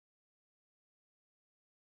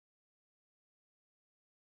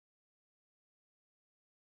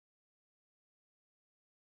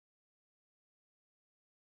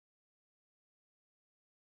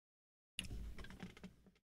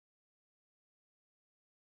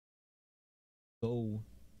so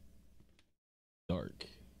dark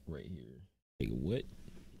right here. Like what?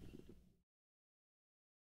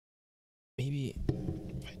 Maybe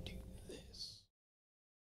if I do this.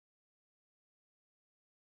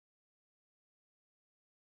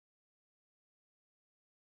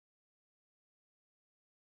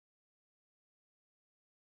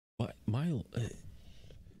 What my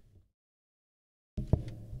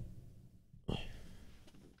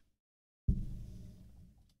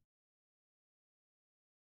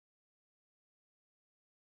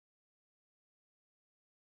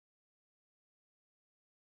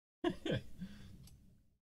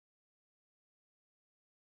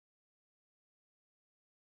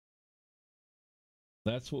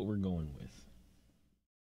That's what we're going with.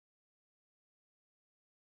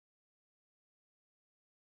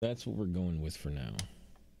 That's what we're going with for now.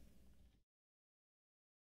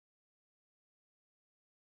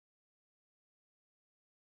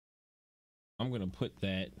 I'm gonna put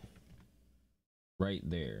that right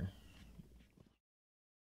there.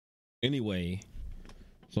 Anyway,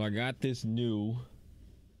 so I got this new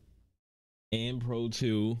and Pro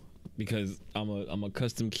 2 because I'm a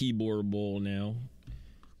custom keyboard bull now,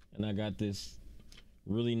 and I got this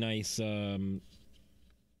really nice Demon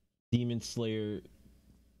Slayer.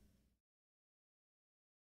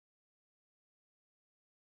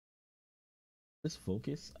 This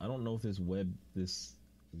focus, I don't know if this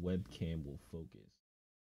webcam will focus.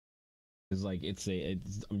 It's like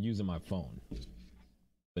I'm using my phone,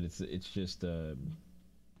 but it's just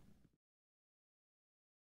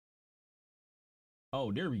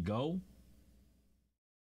oh, there we go.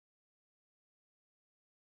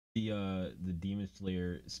 The Demon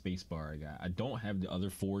Slayer spacebar I got. I don't have the other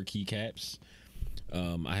four keycaps.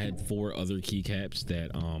 I had four other keycaps that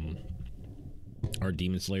are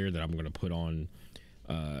Demon Slayer that I'm gonna put on.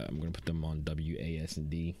 I'm gonna put them on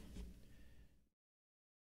WASD.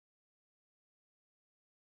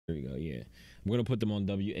 There you go. Yeah, I'm gonna put them on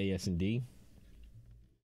WASD.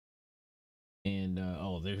 And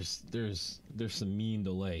oh, there's some mean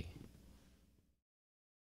delay.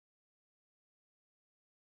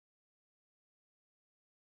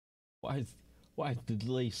 Why is why is the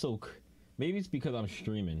delay so? Maybe it's because I'm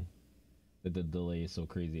streaming that the delay is so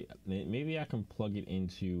crazy. Maybe I can plug it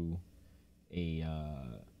into a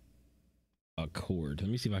cord. Let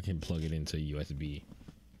me see if I can plug it into USB.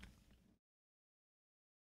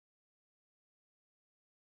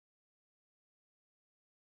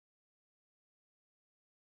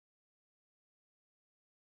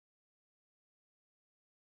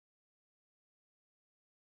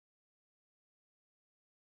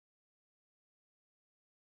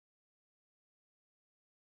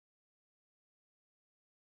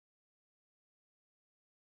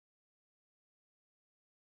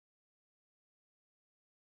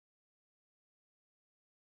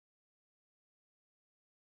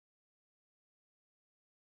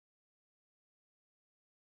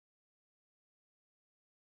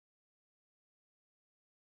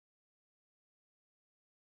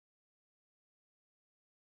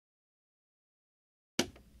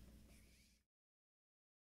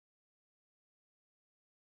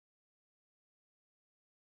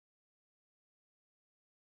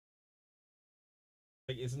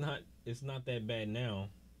 Like it's not that bad now.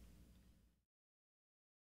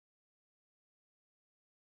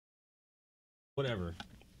 Whatever.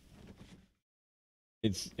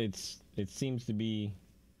 It seems to be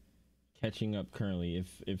catching up currently.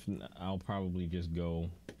 If I'll probably just go.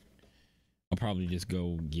 I'll probably just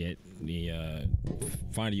go get the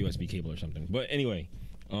find a USB cable or something. But anyway,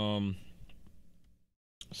 um,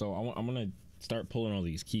 so I'm gonna start pulling all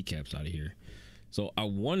these keycaps out of here. So I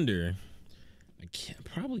wonder,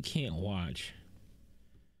 probably can't watch.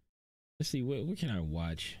 Let's see, what can I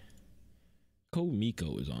watch? Code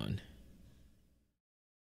Miko is on.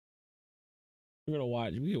 We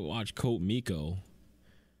can watch Code Miko. I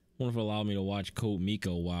wonder if it'll allow me to watch Code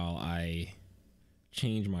Miko while I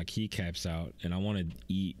change my keycaps out, and I want to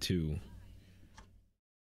eat too.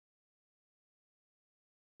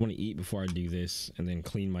 I want to eat before I do this, and then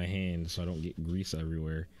clean my hands so I don't get grease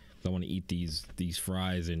everywhere. I want to eat these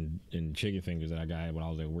fries and chicken fingers that I got when I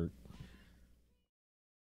was at work.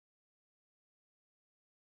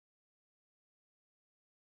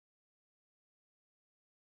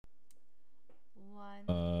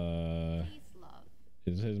 One. Uh, Peace, love.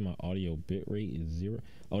 it says my audio bit rate is 0.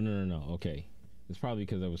 Oh no. Okay, it's probably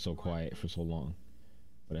because I was so quiet for so long,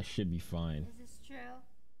 but I should be fine. Is this true?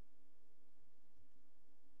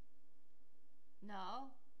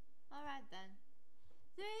 No? Alright then.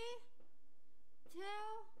 3, 2,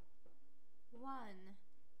 1.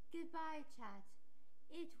 Goodbye, chat.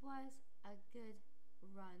 It was a good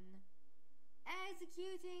run.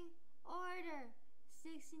 Executing order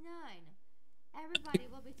 69. Everybody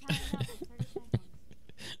will be tied up in 30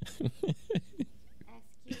 seconds.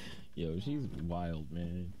 Execute. Yo, she's wild,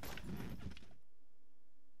 man.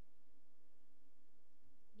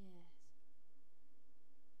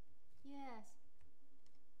 Yes.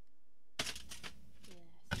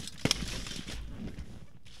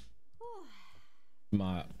 Whew.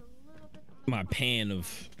 My It's a little bit my pan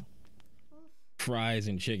of fries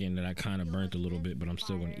and chicken that I kind of burnt a little bit, but I'm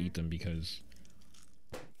still gonna eat them because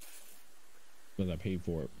I paid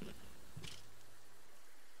for it.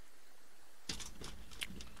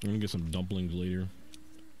 I'm gonna get some dumplings later.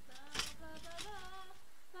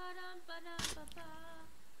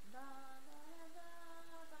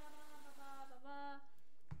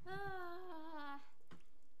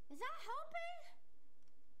 Is that helping?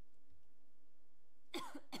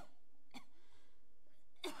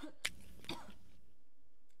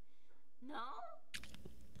 No?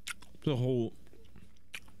 The whole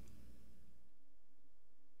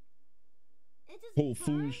It just whole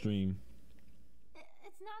food stream.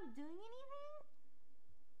 It's not doing anything?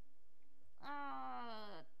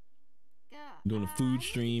 God. Doing a I food need to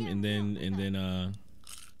stream get and real. then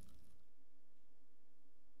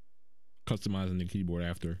customizing the keyboard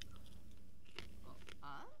after.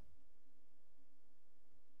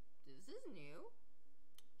 This is new.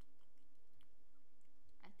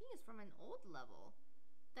 I think it's from an old level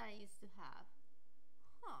that I used to have.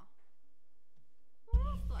 Huh. What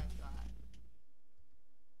else do I got?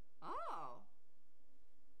 Oh.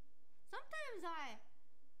 Sometimes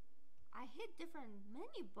I hit different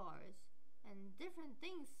menu bars and different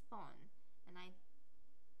things spawn and I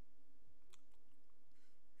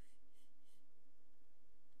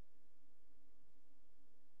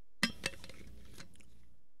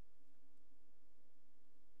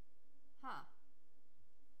Huh.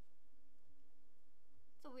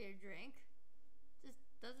 It's a weird drink. Just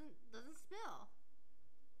doesn't spill.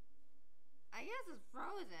 I guess it's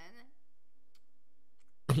frozen.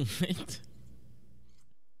 What?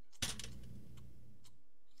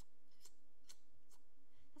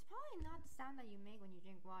 That's probably not the sound that you make when you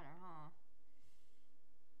drink water, huh?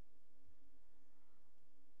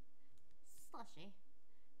 Slushy.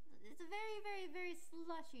 It's a very, very, very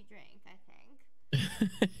slushy drink, I think.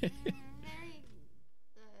 Very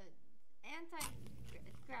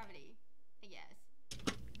anti-gravity, I guess.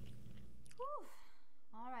 Whew.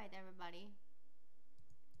 All right, everybody.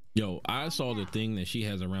 Yo, I saw the thing that she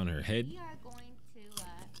has around her head We are going to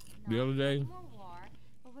the other day. more war,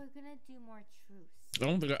 but we're gonna do more truce. I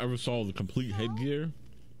don't think I ever saw the complete headgear,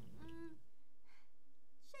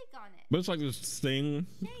 Shake on it. but it's like this thing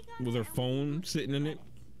Shake on with it her and we'll phone put sitting you in on it.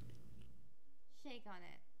 Shake on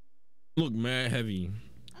it. Look mad heavy.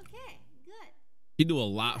 Okay, good. She do a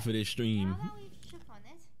lot for this stream. Now that we've shook on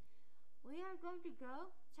it, we are going to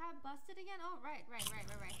go. Chat busted again? Oh, right. Sorry.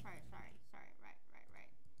 Right.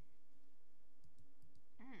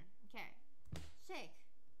 Okay. Shake.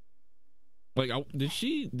 Like, did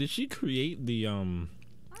she create the Alright,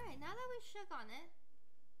 now that we've shook on it.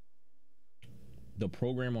 the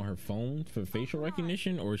program on her phone for facial come on.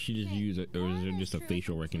 recognition, or she just Okay, use it, or is one it just a truth,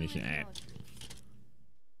 facial two recognition is app? no truth.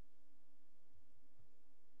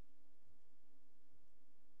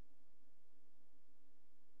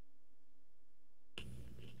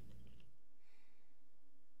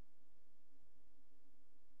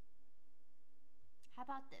 How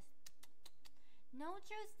about this? No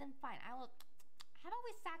truth, then fine. I will. How about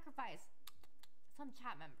we sacrifice some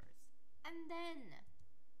chat members? And then.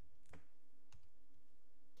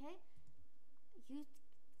 Okay? You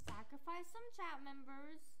sacrifice some chat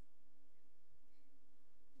members.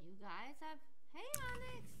 You guys have. Hey,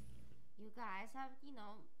 Onyx! You guys have,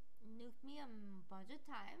 nuked me a bunch of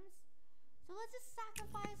times. So let's just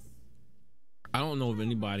sacrifice. I don't know if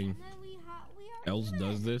anybody And then we are else even.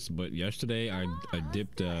 does this, but yesterday I Let's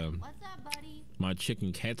dipped do it. What's up, buddy? my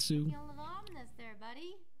chicken katsu Looking a little ominous there,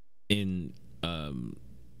 buddy. in Okay,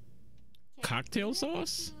 cocktail you have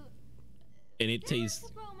sauce, to- and it you have tastes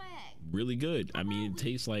to broil my egg. really good. I mean, it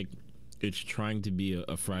tastes like it's trying to be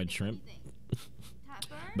a fried What shrimp, do you think?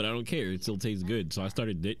 Burn? but I don't care. It still tastes good. So I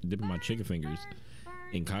started dipping my chicken fingers burn,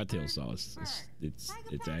 in cocktail burn, sauce. burn. It's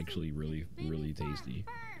Psychopathy. actually really Baby, really burn, tasty.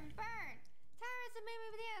 Burn. Tyrus and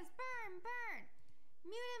baby dance. Burn.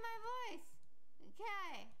 Muted my voice.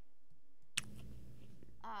 Okay.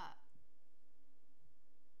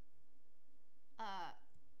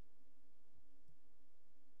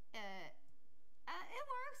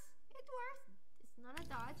 It works. It's not a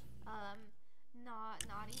dodge.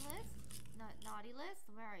 Naughty list. Naughty list.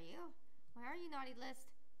 Where are you? Naughty list?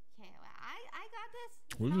 Okay, well, I got this.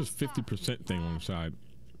 What is this 50% thing on the side?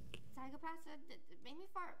 Psychopaths made me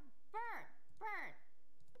fart. Burn.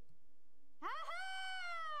 Ha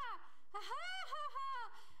ha! Ha ha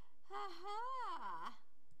ha ha!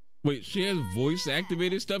 Wait, she has voice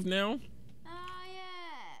activated stuff now? Ah,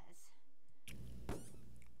 yes.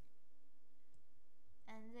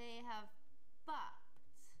 And they have fucked.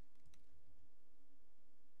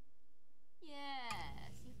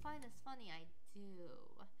 Yes, you find this funny, I do.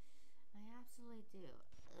 I absolutely do.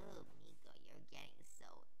 Oh, Miko, you're getting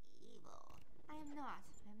so evil. I am not.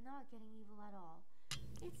 I'm not getting evil at all.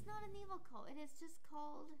 It's not an evil cult. It is just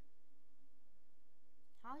called...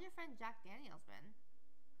 How's your friend Jack Daniels been?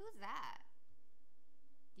 Who's that?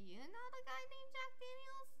 Do you know the guy named Jack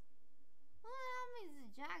Daniels? Who the hell is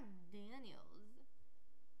Jack Daniels?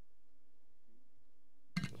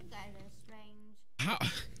 You guys are strange. How?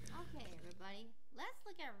 Okay, everybody. Let's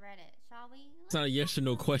look at Reddit, shall we? It's not a yes or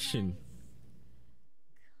no question.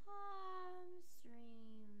 Comstream.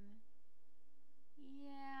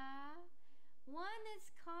 Yeah. One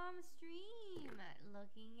is Comstream,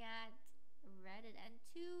 looking at Reddit, and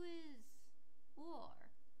two is War.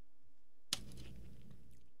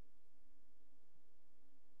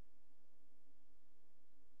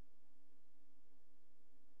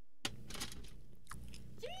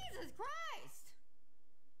 Jesus Christ!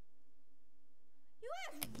 You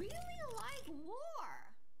guys really like war!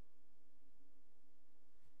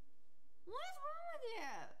 What's wrong with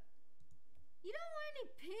you? You don't want any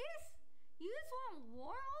peace? You just want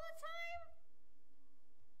war all the time?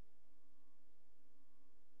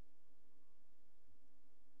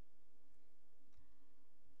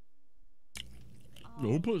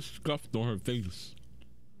 Who put scuffed on her face?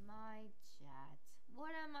 My chat.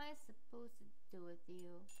 What am I supposed to do with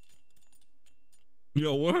you?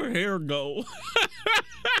 Yo, where her hair go?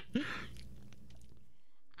 I'm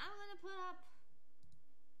gonna put up.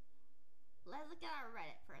 Let's look at our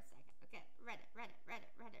Reddit for a second. Okay, Reddit.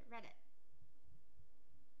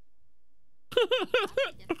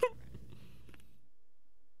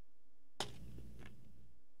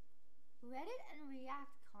 Reddit and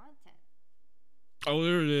React content. Oh,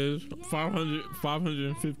 there it is. Yeah.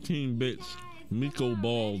 515 bits. Guys, Miko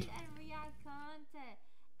bald. Reddit and React content.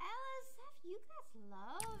 LSF, you guys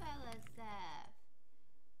love LSF.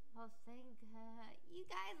 Oh, thank God. You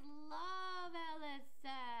guys love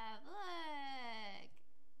LSF.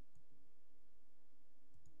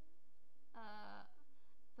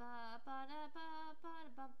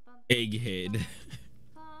 Look. Egghead.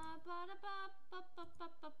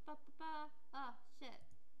 Oh, shit.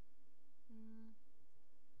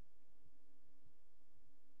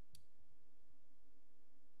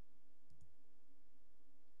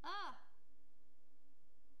 Ah.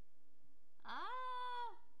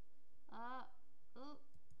 Ooh.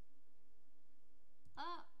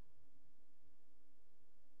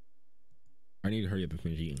 I need to hurry up and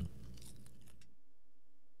finish eating.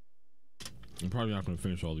 I'm probably not going to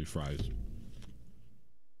finish all these fries.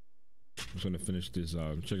 I'm just going to finish this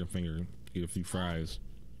chicken finger, eat a few fries.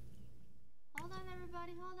 Hold on,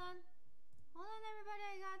 everybody. Hold on, everybody.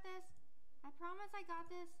 I got this. I promise I got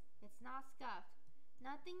this. It's not scuffed.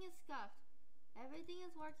 Nothing is scuffed. Everything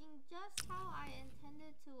is working just how I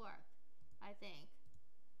intended to work, I think.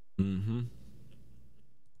 Mm-hmm.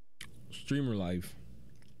 Streamer life.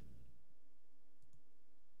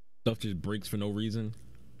 Stuff just breaks for no reason.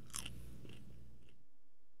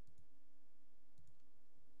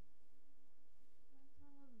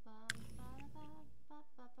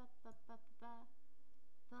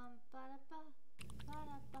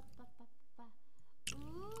 Ooh,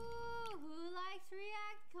 who likes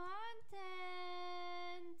React content?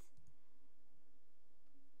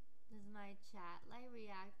 Does my chat like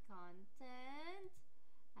React content?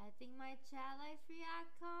 I think my chat likes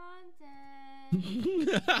React content.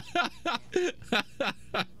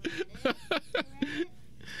 Reddit.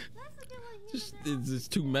 Let's look at what humans It's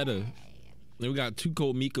too meta. And we got two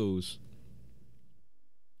cold Mikos.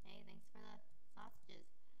 Hey, thanks for the sausages.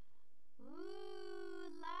 Ooh,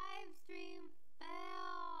 live stream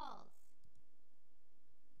fails.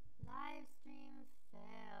 Live stream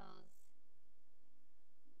fails.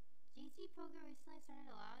 GT Poker recently started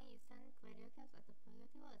allowing you to send video clips at the poker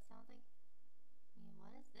table. It sounds like,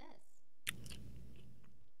 what is this?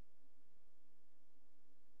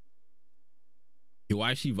 Yo,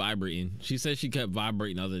 why is she vibrating? She said she kept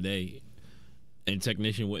vibrating the other day, and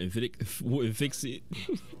technician wouldn't fix it.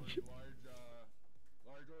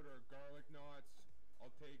 Large order of garlic knots.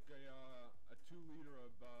 I'll take a 2-liter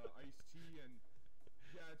of iced tea, and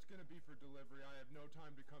yeah, it's gonna be for delivery. I have no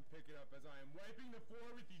time to come pick it up as I am wiping the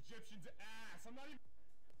floor with Egyptian's ass. I'm not even.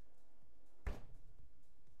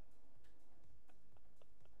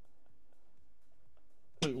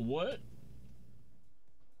 Wait, what?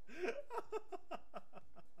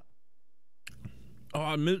 Oh,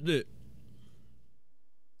 I missed it.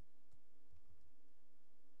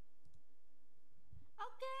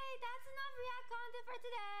 Okay, that's enough React content for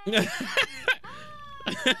today.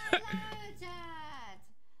 Hello, chat.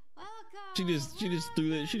 Welcome. She just threw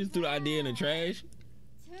the idea in the trash.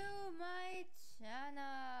 To my channel.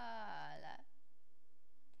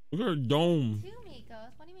 Look at her dome. 2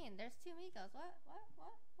 Mikos? What do you mean? There's 2 Mikos. What?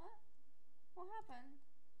 What happened?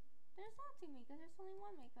 There's not 2 Mikos. There's only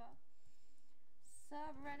 1 Miko.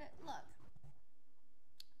 Subreddit. Look.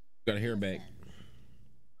 Got a hair back.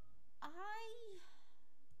 All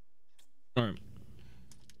right.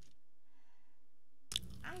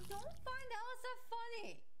 I don't find LSF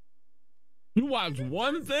funny. You watch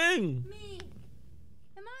one thing. Me.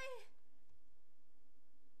 Am I?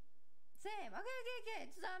 Same. Okay.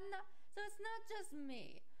 So it's not just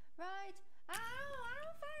me, right? I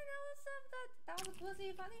don't find LSF that was supposed to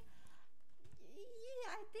be funny.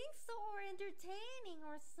 Yeah, I think so, or entertaining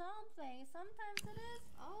or something. Sometimes it is.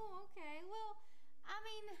 Oh, okay. Well, I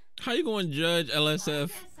mean, How you going to judge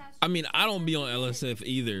LSF? I mean, I don't be on LSF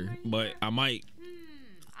either, but I might.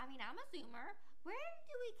 I mean, I'm a zoomer. Where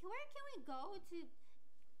can we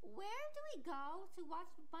go to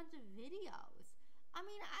watch a bunch of videos? I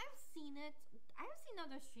mean, I've seen it. I've seen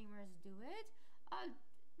other streamers do it.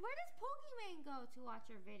 Where does Pokemon go to watch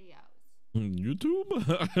your videos? YouTube?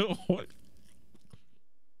 What?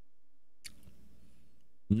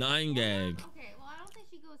 9gag. Okay, well, I don't think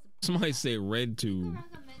she goes to Somebody say RedTube. You can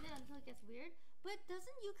recommend it until it gets weird. But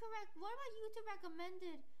doesn't you correct? What about YouTube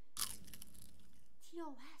recommended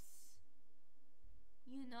TOS?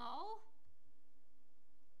 You know?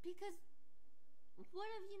 Because what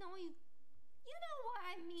if you know what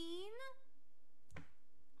I mean?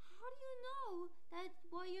 How do you know that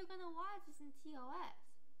what you're gonna watch is in TOS?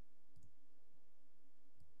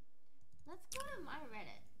 Let's go to my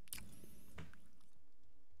Reddit.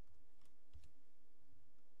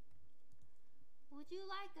 Would you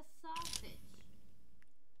like a sausage?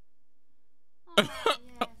 Oh, yes.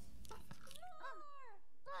 More!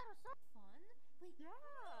 Fun? Wait,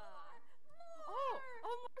 more! More!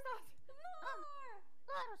 Oh my god! More!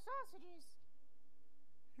 Little sausages.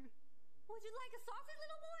 Would you like a sausage,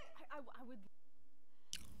 little boy? I would.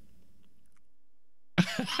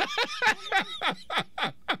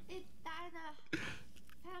 It's that in a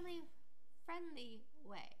family-friendly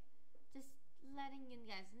way. Just letting you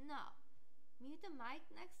guys know. Mute the mic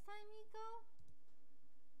next time, Miko.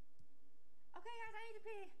 Okay, guys, I need to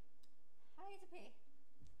pee. Okay.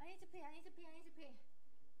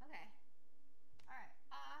 Alright,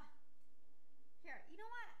 here, you know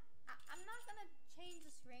what? I'm not gonna change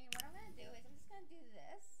the screen. What I'm gonna do is I'm just gonna do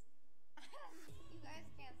this. You guys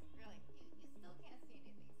can't really, you still can't see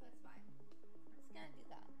anything, so it's fine. I'm just gonna do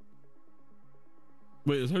that.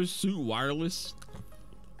 Wait, is her suit wireless?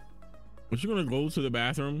 Is she gonna go to the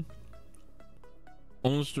bathroom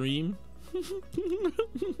on stream?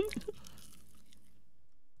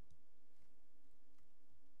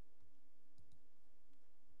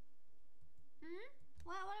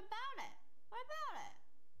 What about it?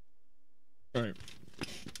 All right.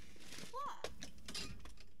 What?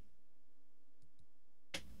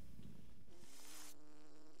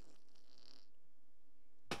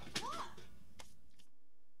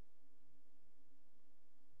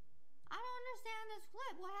 I don't understand this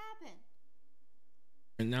flip. What happened?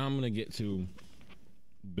 And now I'm gonna get to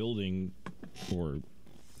building or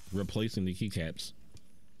replacing the keycaps.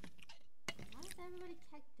 Why is everybody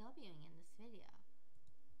tech Wing in this video?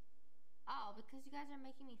 Oh, because you guys are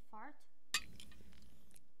making me fart?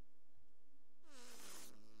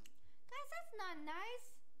 Guys, that's not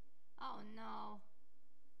nice. Oh no.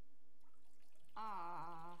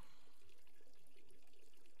 Ah.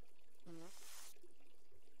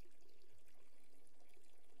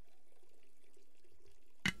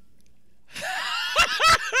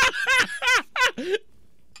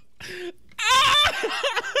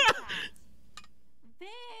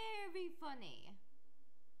 Very funny.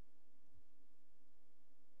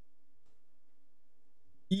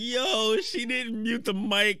 Yo, she didn't mute the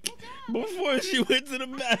mic before she went to the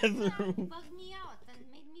bathroom. Bugged me out and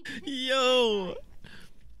made me piss Yo.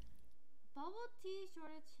 Bubble tea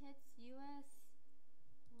shortage hits US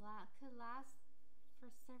could last for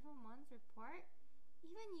several months. Report.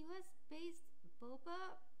 Even US based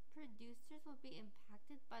boba producers will be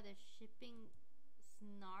impacted by the shipping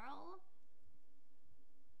snarl.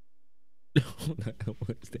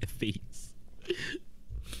 What's that face?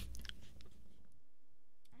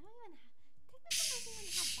 Technically doesn't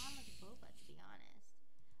even have that much boba, to be honest.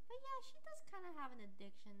 But yeah, she does kind of have an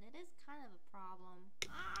addiction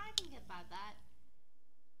nothing about that.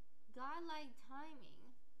 Godlike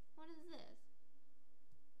timing. What is this?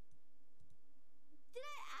 Did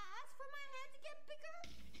I ask for my hand to get bigger?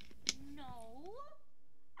 No.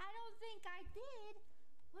 I don't think I did.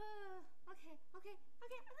 Okay. I'm gonna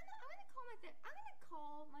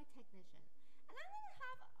call my technician, and I'm gonna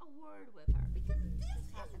have a word with her because this is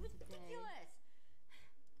ridiculous.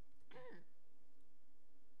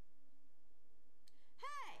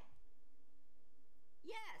 Hey.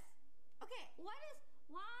 Yes. Okay. Why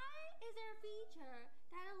is there a feature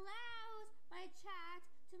that allows my chat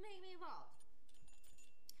to make me vote?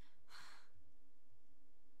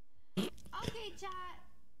 Okay, chat.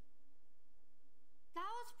 That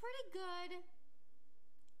was pretty good.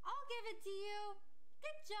 I'll give it to you.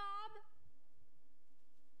 Good job.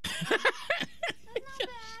 That's not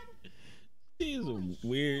bad. He's a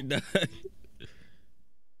weird.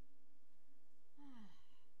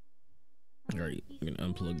 Alright, I'm gonna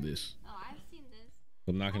unplug this. Oh, I've seen this.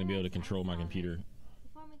 I'm not gonna be able to control my computer.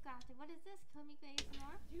 Before me crafting, what is this? Komiko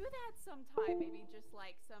ASMR? Do that sometime, maybe just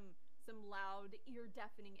like some loud,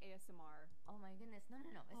 ear-deafening ASMR. Oh my goodness, no.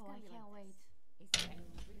 It's Oh, gonna I be can't like wait. this. It's gonna be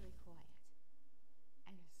really quiet.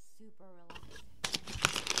 And super relaxed.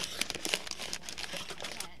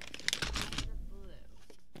 And the blue.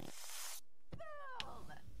 Boom!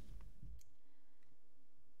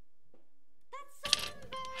 That's so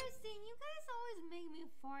embarrassing. You guys always make me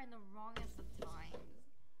fart in the wrongest of times.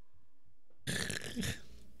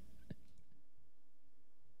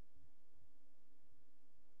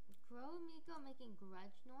 Crow Miko making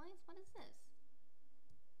grudge noise? What is this?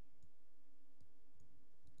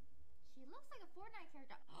 She looks like a Fortnite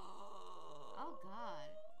character. Oh god.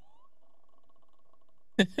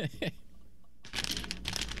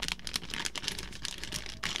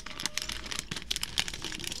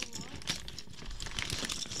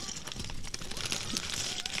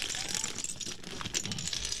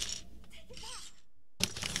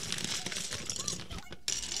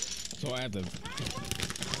 So I have to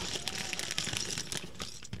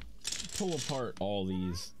pull apart all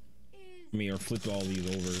these. I mean, or flip all these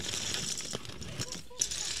over.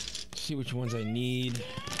 See which ones I need. Chat,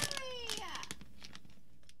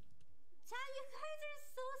 you guys are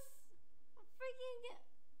so freaking.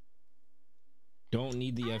 Don't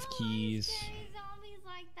need the F keys. Scary zombies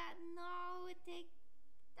like that. No, I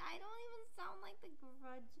don't even sound like the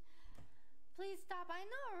grudge. Please stop. I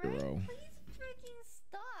know, right? Bro. Please freaking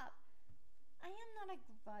stop. I am not a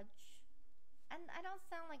grudge. And I don't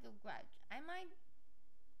sound like a grudge.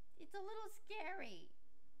 It's a little scary.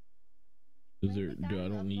 I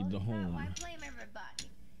don't need the home. I blame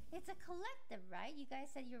everybody. It's a collective, right? You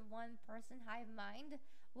guys said you're one person, hive mind,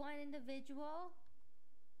 one individual.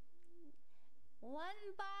 One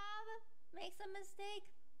Bob makes a mistake.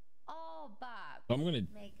 All Bob I'm gonna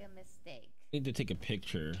make a mistake. need to take a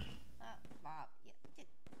picture. Bob. Yeah.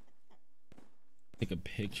 Take a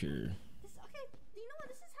picture. Okay, you know what?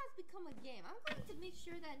 This has become a game. I'm going to make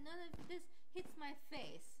sure that none of this hits my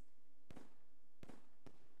face.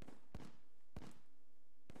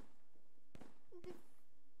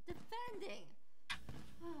 Defending.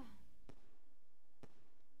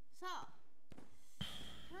 So,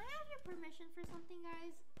 can I have your permission for something,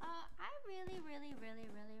 guys? I really.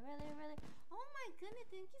 Oh my goodness!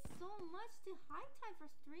 Thank you so much to High Tide for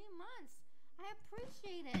 3 months. I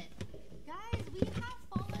appreciate it, guys. We have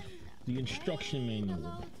fallen. The instruction way manual.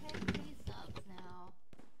 Below 10K subs now.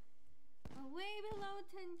 We're way below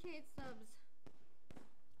 10K subs.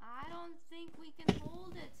 I don't think we can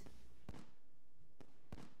hold it.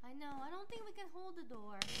 I know. I don't think we can hold the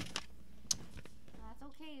door. That's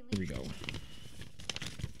okay. Here we go.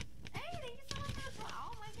 Hey, thank you so much for the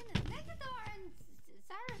oh my goodness, Nekador and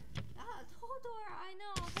Sarah, Hodor, I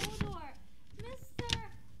know, Hodor, Mr.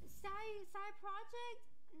 Psy Project,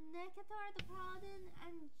 Nekador the Paladin,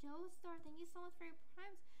 and Joestar, thank you so much for your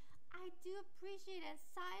primes. I do appreciate it.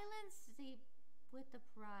 Silence with the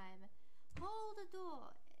prime. Hold the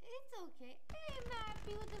door. It's okay. Hey,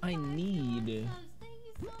 Mappy with the I need. subs. Thank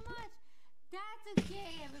you so much. That's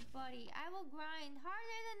okay, everybody. I will grind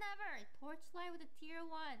harder than ever. Torchlight with a tier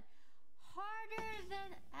 1. Harder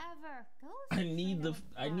than ever. I need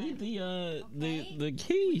the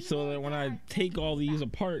key so that when I take all these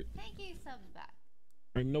apart, Thank you, subs back.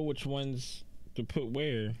 I know which ones to put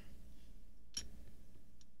where.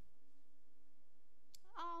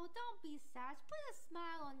 Oh, don't be sad. Put a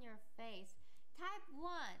smile on your face. Type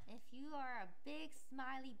 1 if you are a big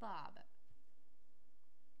smiley Bob.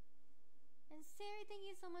 And Sari, thank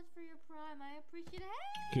you so much for your prime. I appreciate it.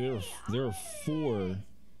 Hey, There are 4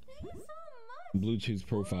 Thank you so much. Bluetooth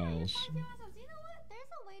profiles. You know what?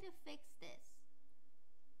 There's a way to fix this.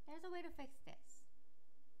 There's a way to fix this.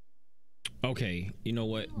 Okay, you know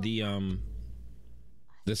what? The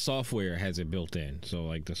software has it built in. So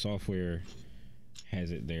like the software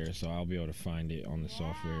has it there, so I'll be able to find it on the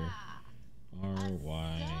software.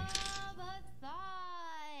 RY Subathon.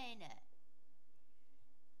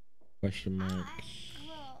 question marks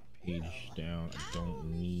Well, page down. I will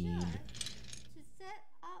don't be need. sure to set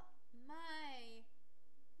up my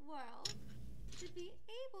world to be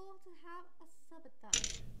able to have a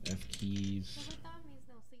subathon. F keys. Subathon means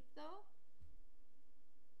no sleep though.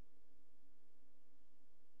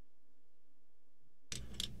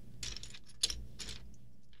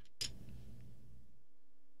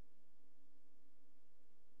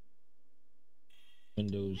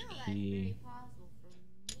 Windows No, that's key. very possible for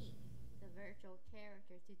me, the virtual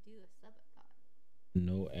character, to do a subathon.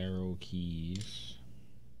 No arrow keys.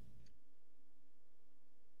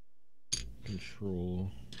 Control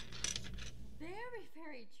Very,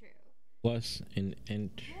 very true. plus and More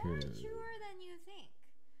enter. truer than you think.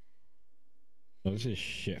 Oh, this is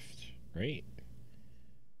shift, right?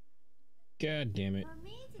 God damn it. For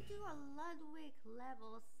me to do a Ludwig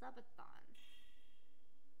level subathon,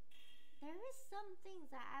 there is some things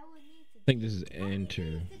that I would need to do. I think this is How many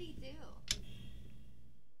enter. days did he do?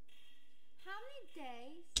 How many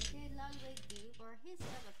days did Ludwig do for his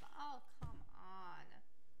subathon? Oh, come on.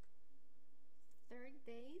 30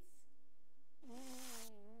 days?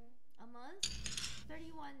 A month?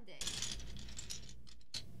 31 days.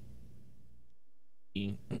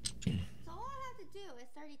 So all I have to do is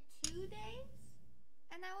 32 days,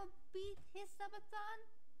 and I will beat his subathon.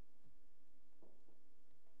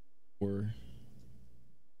 Or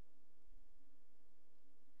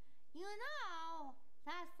You know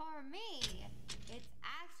that for me, it's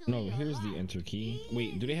actually no, here's a the lot enter key.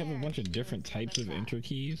 Wait, do they have a bunch easier of to do different types of subathon enter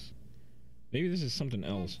keys? Maybe this is something than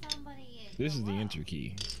else. somebody in This is the world. enter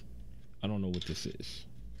key. I don't know what this is.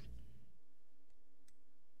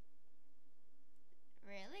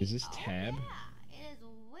 Really? Is this Oh, tab? Yeah, it is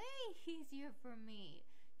way easier for me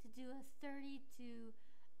to do a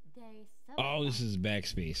 32-day subathon. Oh, this is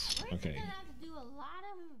backspace. We're Okay. gonna have to do a lot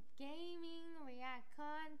of gaming, react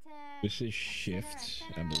content. This is et shift,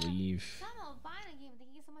 cetera, I et cetera. believe. Some of buying a game.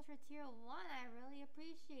 Thank you so much for tier 1. I really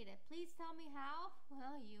appreciate it. Please tell me how.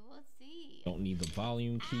 Well, you will see. Don't need the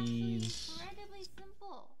volume Actually, keys. incredibly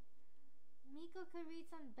simple. Miko could read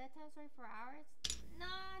some bedtime story for hours. No.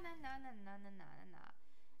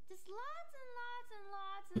 Just lots and lots and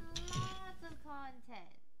lots and lots of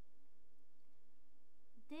content.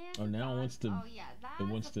 Oh, now it wants to- Oh yeah, that's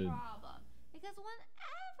wants the to- problem. Because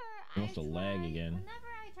whenever It wants to lag again. Whenever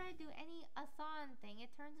I try to do any a-thon thing,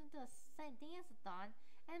 it turns into a dance-a-thon,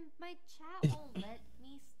 and my chat won't let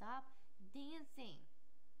me stop dancing.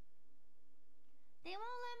 They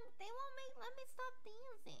won't let me stop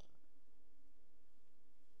dancing.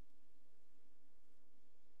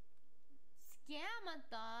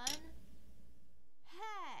 Scamathon?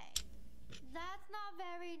 Hey, that's not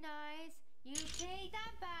very nice. You take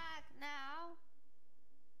that back now.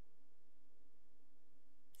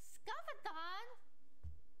 Scuffathon?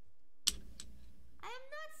 I am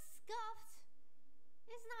not scuffed.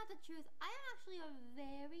 It's not the truth. I am actually a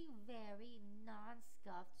very, very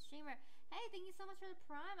non-scuffed streamer. Hey, thank you so much for the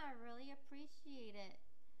prime. I really appreciate it.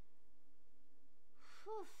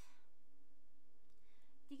 Whew.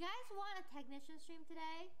 Do you guys want a technician stream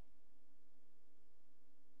today?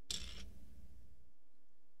 She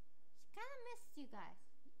kind of missed you guys.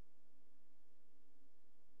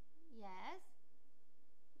 Yes.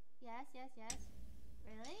 Yes.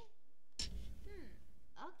 Really?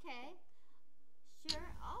 Okay. Sure.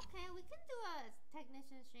 Okay, we can do a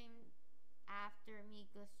technician stream after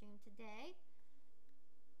Miko stream today.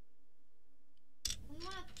 We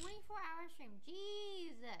want a 24-hour stream.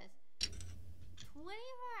 Jesus.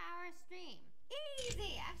 24-hour stream.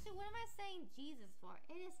 Easy. Actually, what am I saying Jesus for?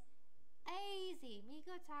 It is easy.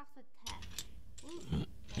 Miko talks with tech. Ooh,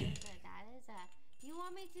 that is a. You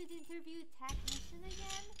want me to interview technician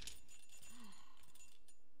again?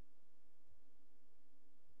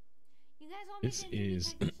 You guys want me This to interview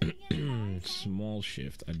is technician again? Is that what you're saying? small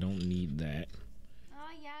shift. I don't need that.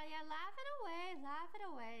 Oh yeah. Laugh it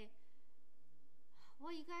away.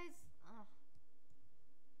 Well, you guys.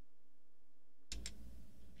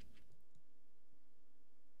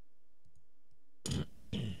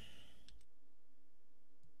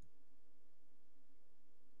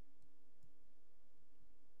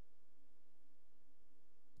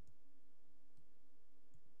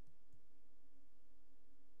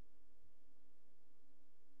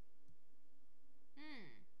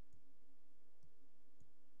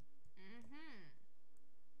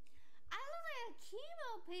 I look like a chemo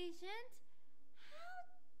patient. patient? How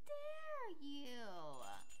dare you?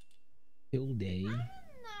 Hilday. I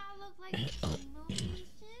do not look like a chemo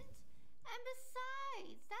patient. And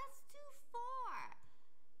besides, that's too far.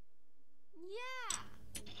 Yeah,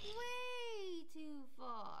 way too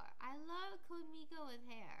far. I love Komiko with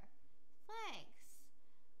hair. Thanks.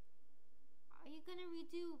 Are you gonna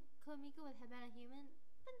redo Komiko with Habana Human?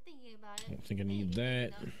 Been thinking about it. I don't think I need Maybe,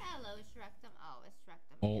 that. you know. Hello, Shrektum. Oh, it's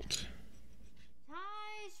Shrektum. Alt.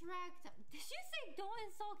 Hi, Shrektum. Did you say don't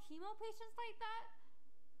insult chemo patients like that?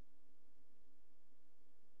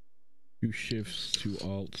 2 shifts, 2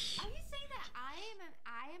 alts. Are you saying that I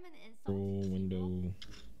am an insult Roll to chemo window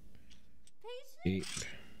patient? 8.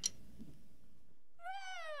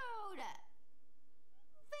 Rude.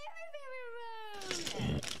 Very, very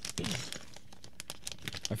rude.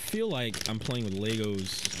 I feel like I'm playing with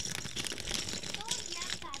Legos. Don't get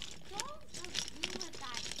that. Don't agree with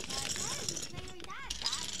that. That is very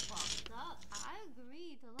that's fucked up. I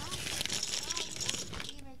agree to that.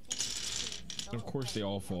 And of course, they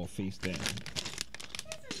all fall face down. Isn't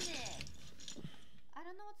it? I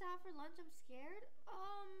don't know what to have for lunch. I'm scared.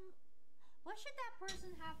 What should that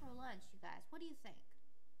person have for lunch, you guys? What do you think?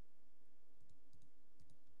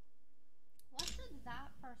 What should that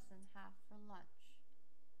person have for lunch?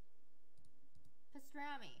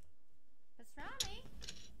 Pastrami. Pastrami?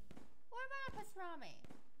 What about a pastrami?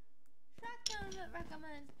 Shrekton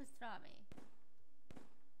recommends pastrami.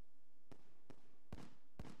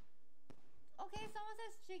 Okay, someone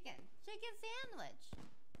says chicken. Chicken sandwich.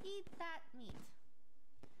 Eat that meat.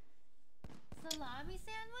 Salami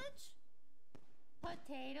sandwich?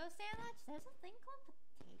 Potato sandwich? There's a thing called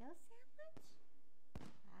potato sandwich?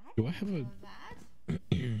 Do I have a- know that.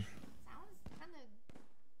 Sounds kind of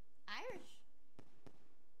Irish.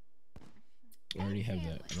 I already have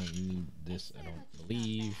that. I Sandwich. don't need this. I don't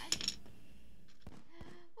believe.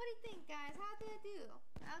 What do you think, guys? How did I do?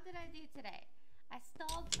 How did I do today? I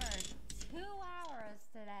stalled for 2 hours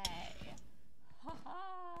today.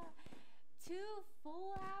 Haha. 2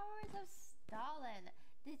 full hours of stalling.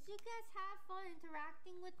 Did you guys have fun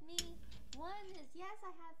interacting with me? 1 is yes,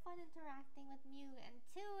 I had fun interacting with you, and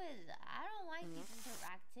 2 is I don't like these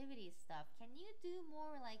interactivity stuff. Can you do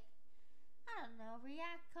more like, I don't know,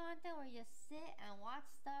 react content where you sit and watch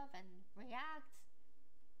stuff and react?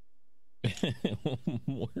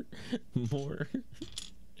 more.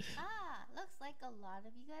 Looks like a lot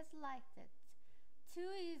of you guys liked it. 2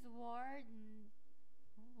 is war,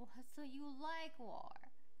 so you like war.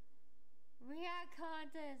 React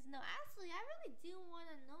content is no. Actually, I really do want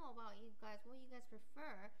to know about you guys, what you guys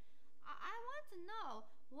prefer. I want to know.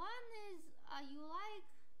 1 is you like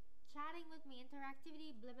chatting with me,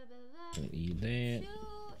 interactivity, blah blah blah blah. Don't need that.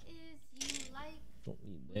 2 is you like Don't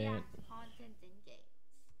need that. react content in games.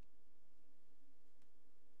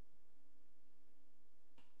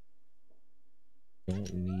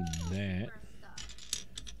 Don't need that. First up.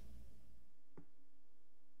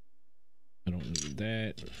 I don't need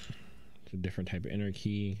that. It's a different type of enter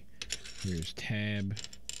key. Here's tab.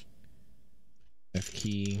 F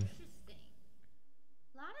key. Interesting.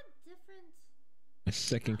 A lot of different. A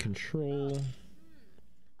second control.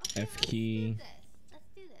 Okay, F key. Let's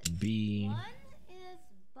do this. B. 1 is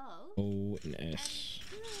both. O and And S.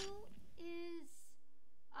 2 is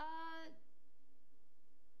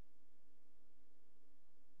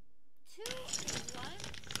 2 is 1.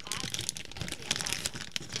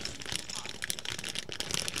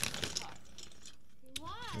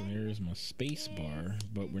 And there's my space bar,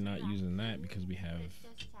 but we're not using that because we have. It's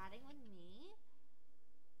just chatting with me.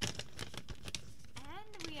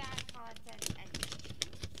 And react content and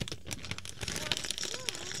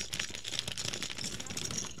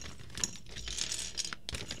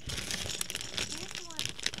this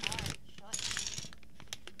one's hard choice.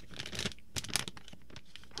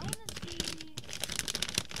 I wanna see.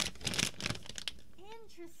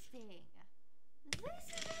 Interesting. This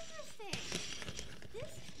is interesting.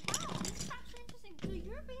 Wow, this is actually interesting. So you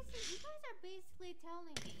guys are basically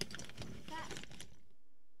telling me that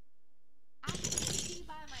I can just be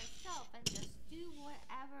by myself and just do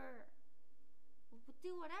whatever to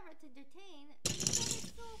entertain. You guys are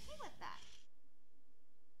still okay with that?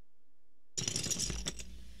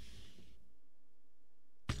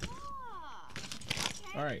 Ah,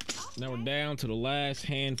 okay. All right, now we're Okay. down to the last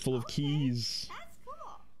handful of Okay, keys. That's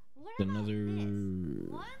cool. What Another about this?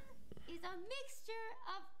 1 is a mixture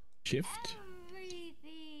of shift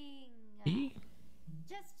everything. key.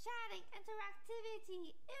 Just chatting,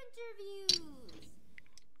 interactivity, interviews.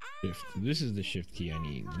 Shift. This is the shift key I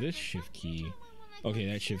need. This shift key. Okay,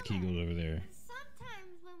 that shift key goes over there.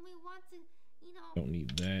 Sometimes when we want to, Don't need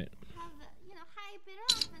that. have hype it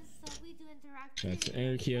up, and need to interact. That's an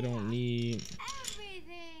air key I don't need.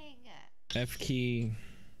 Everything. F key.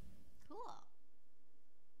 Cool.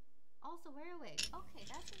 Also, wear a wig. Okay,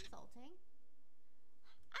 that's insulting.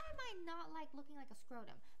 I might not like looking like a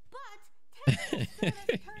scrotum, but telling a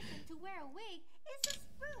scrotum person to wear a wig is just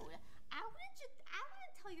rude. I wouldn't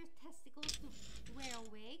tell your testicles to wear a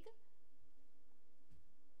wig.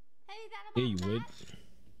 Have you thought about Yeah, you that? would.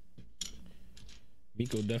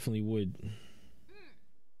 Miko definitely would.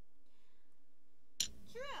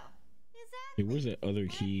 True. Exactly. Hey, where's that other My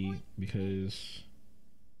key? point Because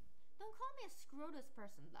Don't call me a scrotus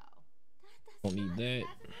person, though. That's don't need not, that.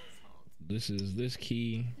 That's an insult. This is this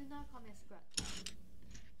key. Do not call me a scrut.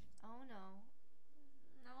 Oh no.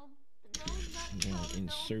 No, not Now co,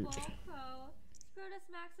 insert no Volco. Scrotus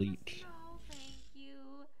Maximus, Leak. no, thank you.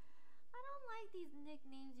 I don't like these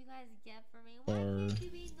nicknames you guys get for me. Or- Why can't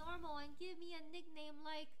you be normal and give me a nickname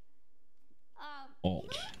like, Alt. you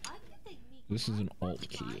know what? I can take Miko This is Monk. an alt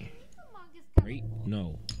That's fine. key. Miko Monk is kinda Right? cool.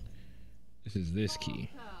 No. This is this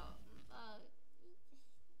key.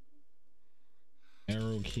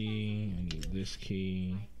 Arrow key. I need this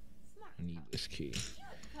key. Smart I need Co. this key. Cute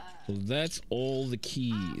So Co. that's all the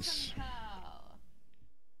keys. Awesome Co.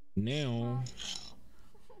 Now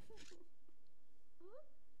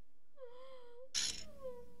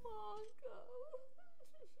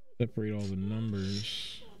separate all the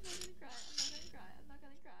numbers. I'm not gonna cry. I'm not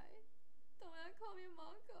gonna cry. Don't call me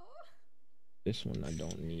Monko. This one I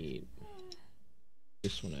don't need.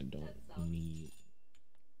 This one I don't need.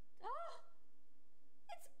 Oh,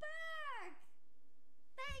 it's back.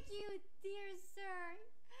 Thank you, dear sir.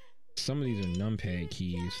 Some of these are numpad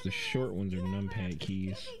keys. The short ones are numpad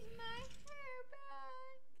keys. Giving my hair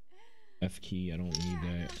back. F key, I don't need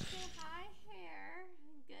Yeah, that. so high hair.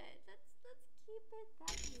 Good. Let's keep it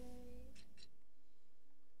that way.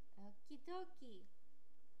 Okie dokie.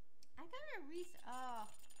 I gotta oh.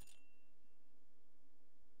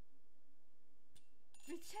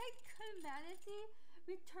 Reject humanity?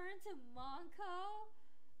 Return to Monko?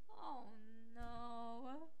 Oh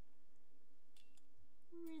no.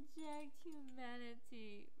 Reject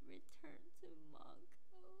humanity. Return to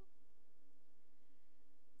Monko.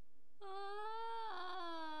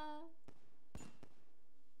 Ah.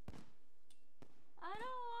 I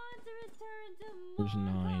don't want to return to Monko. There's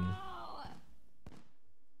 9.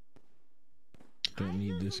 Don't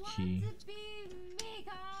need I this just key. want to be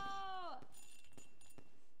Miko.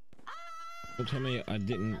 Ah! Don't tell me I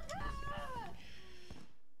didn't.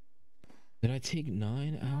 Did I take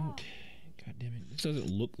 9 out? God damn it. This doesn't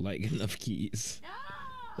look like enough keys.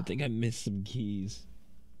 I think I missed some keys.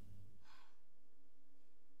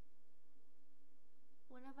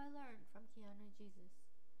 What have I learned from Keanu Jesus?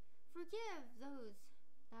 Forgive those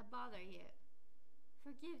that bother you.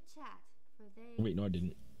 Forgive chat, for they Wait, no, I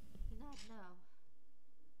didn't. do not know.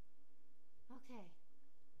 Okay.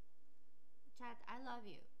 Chat, I love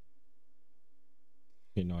you.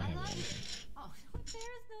 Okay, no, I I haven't. love you. Oh, there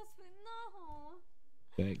is no spoon. No.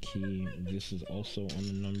 That key. This is also on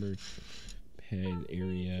the number pad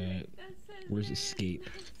area. That says Where's there is escape?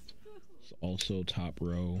 no spoon. It's also top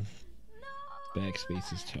row. No.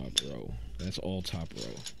 Backspace is top row. That's all top row.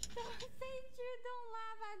 Don't say true. Don't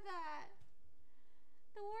laugh at that.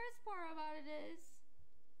 The worst part about it is,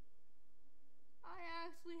 I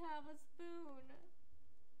actually have a spoon.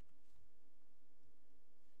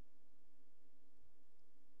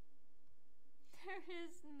 There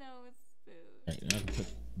is no spoon. Alright, now I can put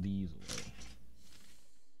these away.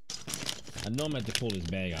 I know I'm going to have to pull this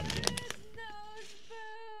bag out again. There's no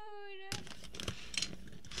spoon.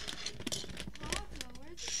 Taco,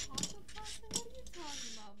 where's the taco pasta? What are you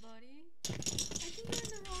talking about, buddy? I think you're in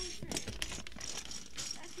the wrong train.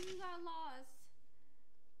 I think you got lost.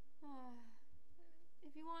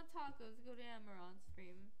 If you want tacos, go to Amaron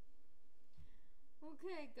stream.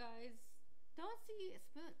 Okay, guys. Don't see a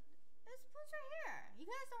spoon. The spoon's right here. You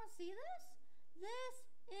guys don't see this? This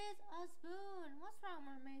is a spoon. What's wrong,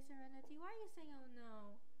 Mermaid Serenity? Why are you saying oh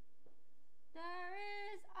no? There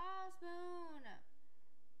is a spoon.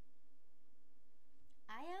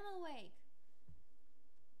 I am awake.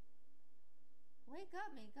 Wake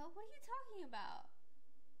up, Miko. What are you talking about?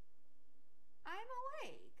 I'm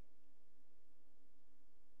awake.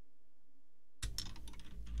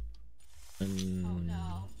 Oh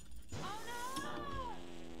no. Oh no!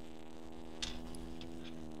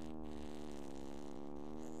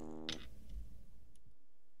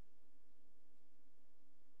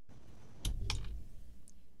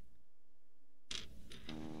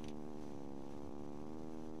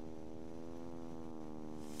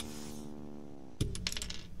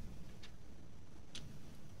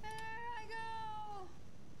 There I go!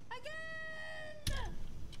 Again!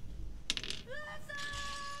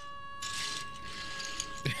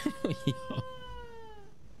 Yo.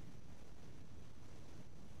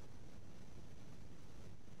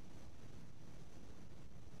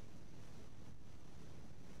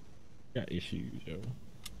 Got issues, yo.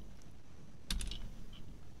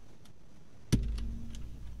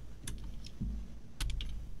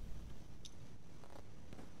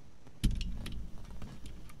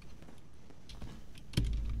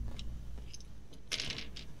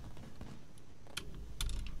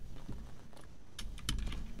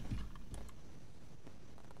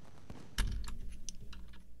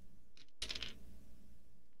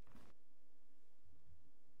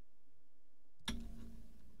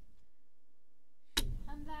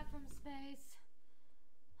 I'm back from space.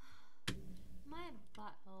 My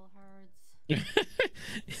butthole hurts.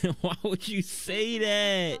 Why would you say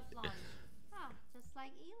that? Soft launch. Just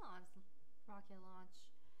like Elon's rocket launch.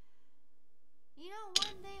 You know,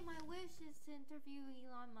 one day my wish is to interview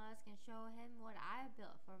Elon Musk and show him what I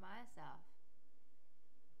built for myself.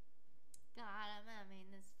 God, I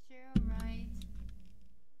mean, it's true, right?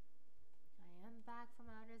 I am back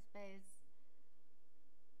from outer space.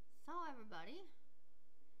 So, everybody,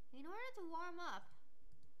 in order to warm up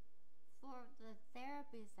for the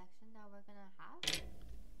therapy section that we're gonna have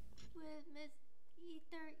with Miss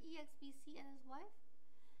Ether EXBC and his wife.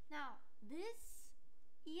 Now, this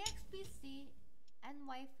EXBC and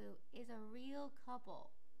waifu is a real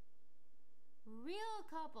couple. Real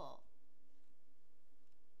couple.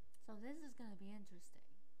 So this is gonna be interesting.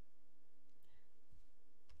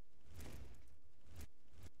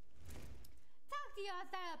 Talk to your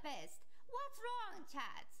therapist. What's wrong,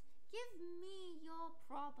 chat? Give me your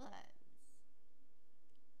problems.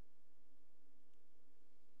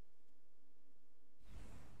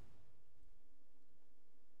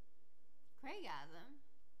 Craigasm?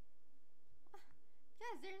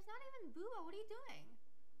 Guys, there's not even Booba. What are you doing?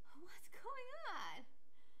 What's going on?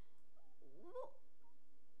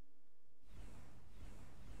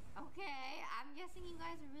 Okay, I'm guessing you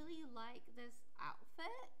guys really like this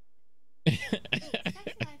outfit.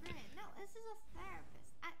 Sexy librarian. No, this is a therapist.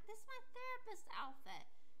 This is my therapist outfit.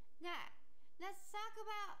 Now, let's talk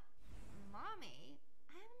about mommy.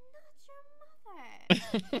 I'm not your mother.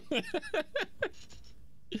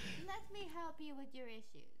 Let me help you with your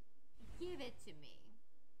issues. Give it to me.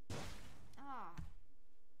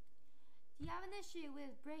 Do you have an issue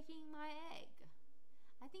with breaking my egg?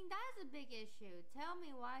 I think that's a big issue. Tell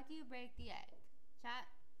me, why do you break the egg? Chat,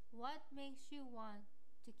 what makes you want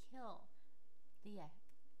to kill the egg?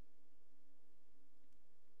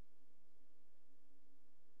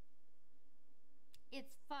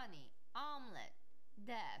 It's funny. Omelet.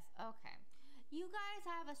 Death. Okay. You guys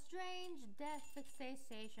have a strange death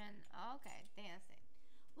fixation. Okay, dancing.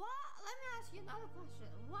 Well, let me ask you another question.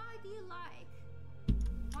 Why do you like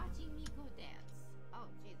watching Miko dance? Oh,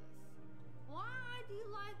 Jesus. Why do you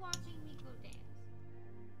like watching Miko dance?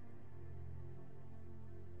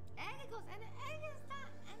 Egg goes, and egg is not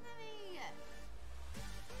enemy.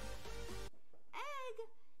 Egg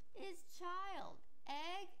is child.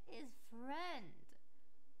 Egg is friend.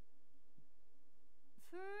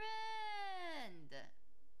 Friend.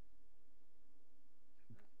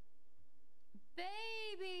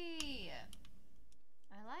 Baby.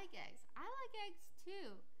 I like eggs. I like eggs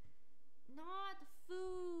too. Not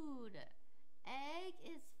food. Egg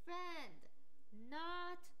is friend,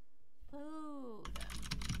 not food.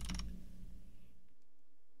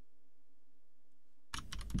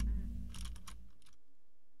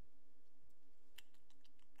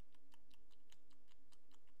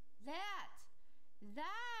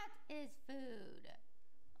 That is food.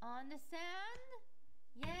 Understand?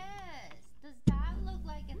 Yes. Does that look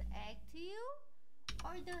like an egg to you?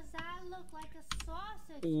 Or does that look like a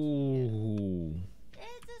sausage to you?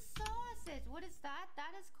 It's a sausage. What is that?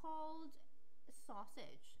 That is called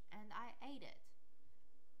sausage. And I ate it.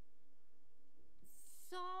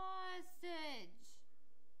 Sausage.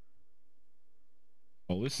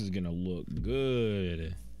 Oh, this is gonna look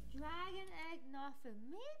good. Dragon egg, not food.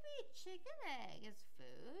 Maybe chicken egg is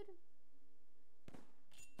food.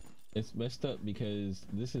 It's messed up because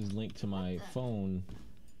this is linked to my phone.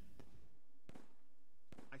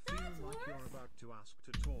 I feel like you're about to ask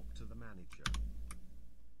to talk to the manager.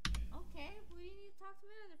 Okay, we need to talk to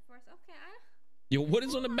the manager first. Okay, Yo, what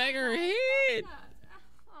is on the back of her head? Very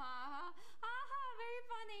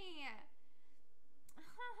funny.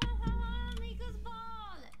 Miko's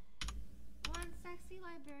ball. One sexy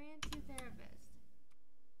librarian, two therapist.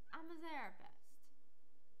 I'm a therapist.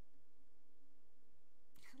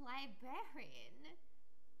 Librarian?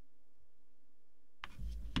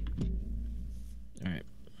 Alright.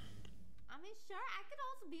 I'm mean, sure, I could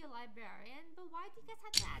also be a librarian, but why do you guys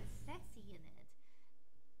have to add sexy in it?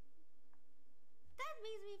 That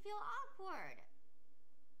makes me feel awkward.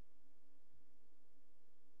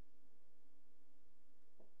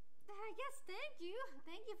 Yes, thank you.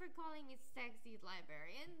 Thank you for calling me sexy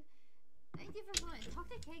librarian. Thank you for calling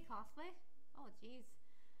Dr. K cosplay. Oh, jeez.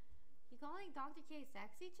 You calling Dr. K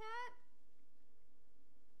sexy, chat?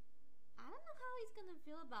 I don't know how he's gonna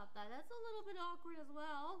feel about that. That's a little bit awkward as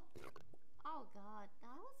well. Oh god,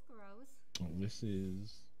 that was gross. Oh, this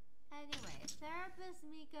is. Anyway, therapist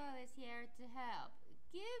Miko is here to help.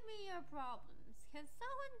 Give me your problems. Can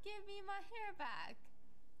someone give me my hair back?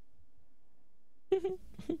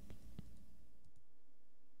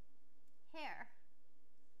 Hair.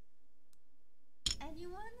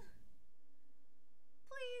 Anyone?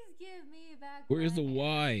 Please give me back. Where's the my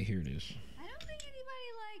hair. Y? Here it is. I don't think anybody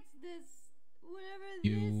likes this. Whatever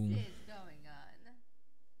You- this is going on.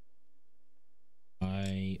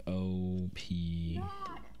 IOP.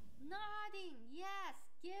 Nod. Nodding. Yes.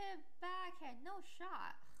 Give back hair. No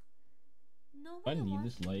shot. Nobody need wants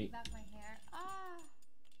this to give light. back my hair. Ah.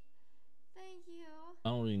 Thank you. I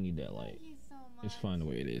don't really need that light. Thank you so much. It's fine the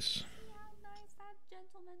way it is. See how nice that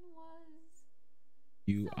gentleman was.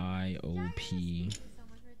 UIOP. Thank you so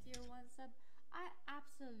much for tier 1 sub. I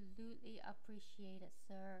absolutely appreciate it,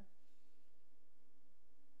 sir.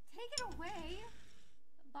 Take it away.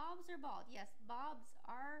 Bobs are bald. Yes, bobs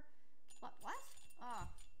are. What? Ah.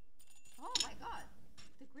 Oh my god.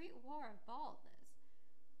 The Great War of Baldness.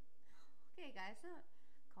 Okay, guys.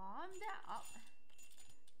 Calm down. Oh.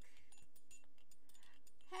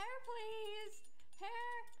 Hair, please.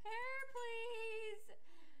 Hair, please.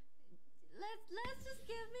 Let's just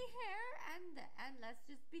give me hair and let's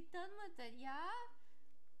just be done with it, yeah?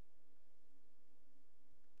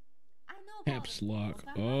 I know Caps bald is lock.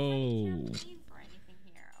 bald, but I'm not Oh. trying to campaign for anything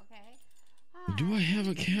here, okay? Do I have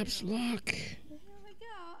a thank caps you. lock? Here we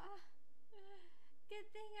go. Good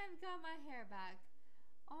thing I've got my hair back.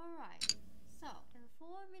 Alright, so in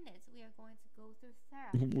 4 minutes we are going to go through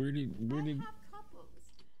therapy. Where did I have couples,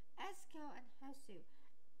 Esko and Hesu.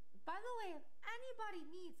 By the way, if anybody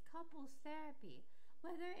needs couples therapy,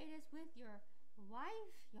 whether it is with your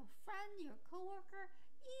wife, your friend, your coworker,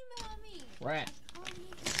 email me. Rat. I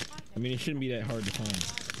I mean, it shouldn't be that hard to find.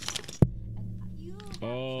 And you have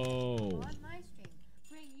Oh. on my stream.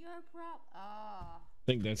 Bring your I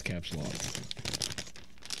think that's caps lock.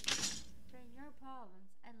 bring your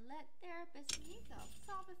problems and let therapist Nico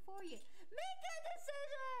solve it for you. Make a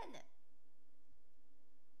decision.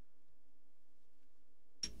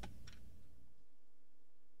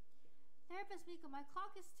 Therapist Miko, my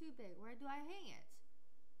clock is too big. Where do I hang it?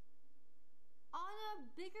 On a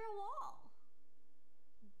bigger wall.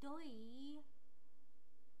 Doi.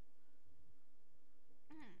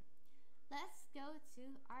 Let's go to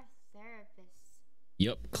our therapist.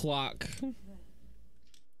 Yep, clock. Therapy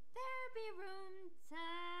room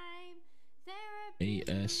time. Therapy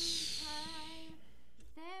AS. room time.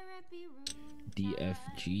 Therapy room time.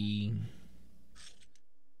 DFG.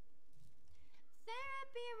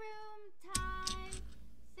 Therapy room time.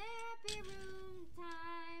 Therapy room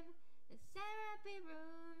time. Therapy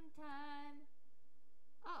room time.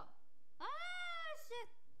 Oh. Ah, shit.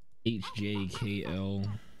 HJKL.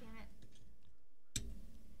 Damn it.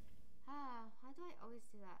 Ah, why do I always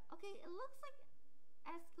do that? Okay, it looks like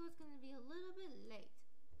Esko is gonna be a little bit late.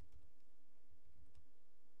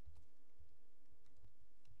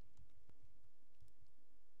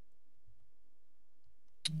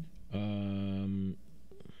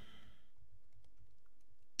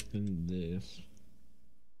 And this.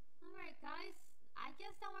 Alright, guys. I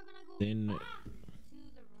guess now we're gonna go Then back to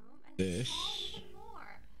the room and this. solve even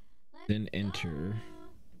more. Let's Then enter.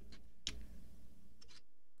 go.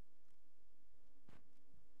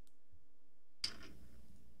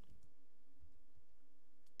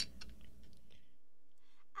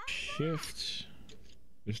 Shift.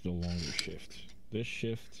 This is the longer shift. This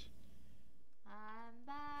shift. I'm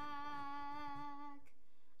back.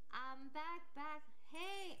 I'm back.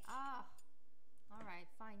 Hey, alright,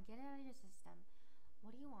 fine. Get it out of your system.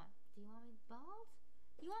 What do you want? Do you want me bald?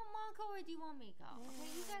 Do you want Monko or do you want Miko? Okay,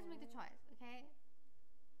 you guys make the choice, okay?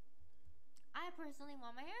 I personally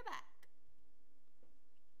want my hair back.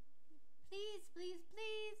 Please, please,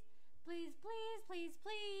 please, please, please, please,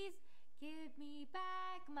 please, give me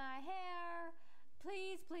back my hair.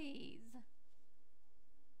 Please, please.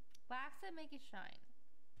 Wax it, make it shine.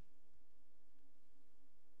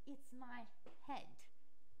 It's my head.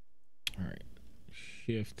 Alright.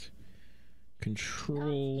 Shift.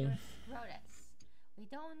 Control. Not your scrotus. We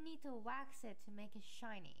don't need to wax it to make it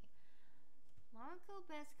shiny. Uncle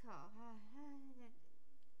Besco.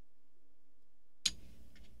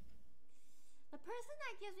 The person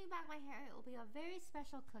that gives me back my hair will be a very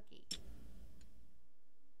special cookie.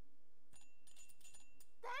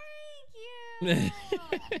 Thank you!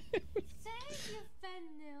 Thank you,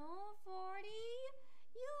 Fenil40.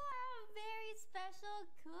 You are a very special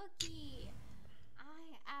cookie.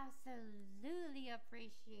 I absolutely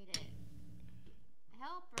appreciate it.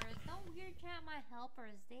 Helpers, don't weird cat my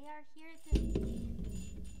helpers. They are here to...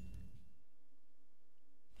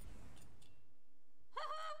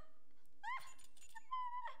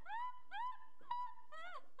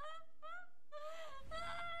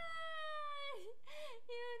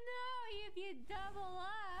 You know, if you double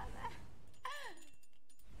up.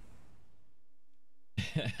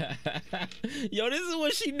 Yo, this is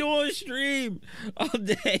what she do on stream all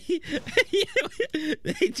day.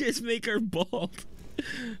 They just make her bald.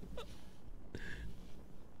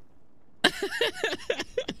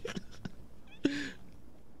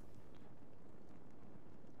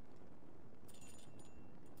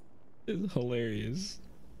 It's hilarious.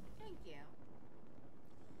 Thank you.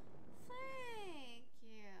 Thank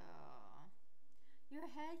you. Your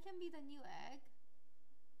head can be the new egg.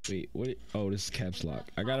 Wait, what? Oh, this is caps lock.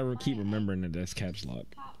 I gotta keep remembering that that's caps lock.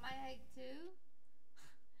 Pop my egg too.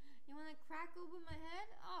 You wanna crack open my head?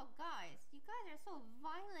 Oh, guys, you guys are so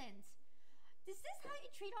violent. Is this how you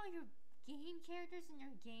treat all your game characters in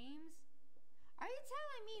your games? Are you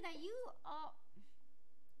telling me that you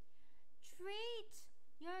treat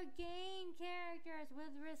your game characters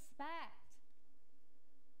with respect?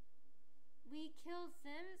 We kill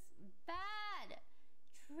Sims? Bad.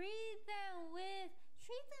 Treat them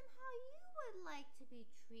how you would like to be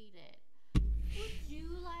treated. Would you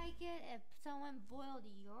like it if someone boiled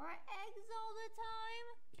your eggs all the time?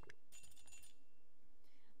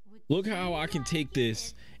 Look how I can take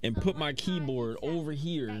this and put my keyboard over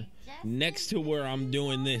here next to where I'm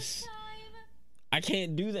doing this. I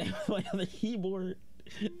can't do that with my other keyboard.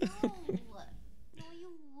 No, you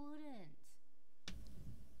wouldn't.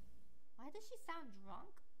 Why does she sound drunk?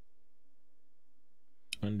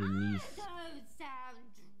 Underneath, I don't sound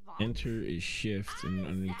drunk. enter is shift, and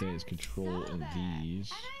underneath that is control and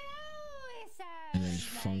these, and then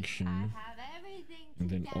function, and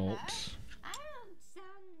then alt. I don't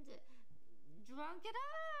sound drunk at all.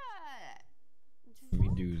 Let me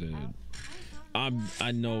do the.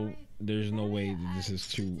 I know there's no way that this is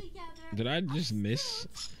too. Did I just miss?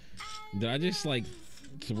 Did I just like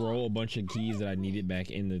throw a bunch of keys that I needed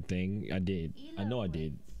back in the thing? I did. I know I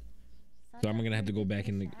did. So I'm gonna have to go back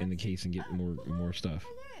in the case and get more stuff.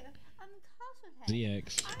 Hello, I'm Castlehead.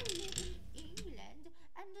 ZX. I live in England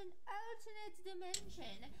and an alternate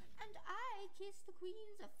dimension, and I kiss the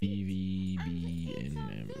queens of BVB and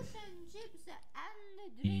and eat some fish and chips and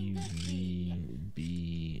drink the tea.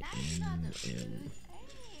 BVB That's not the and truth.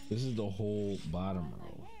 This is the whole bottom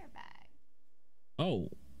row. My hair back. Oh,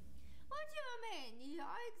 What do you mean?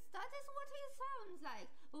 Yikes, that is what he sounds like.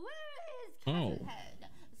 Where is Oh. Castlehead?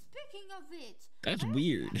 Speaking of which, that's where is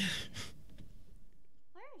weird. she?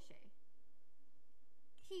 Where is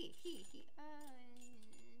she? He.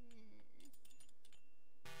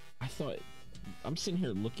 I thought I'm sitting here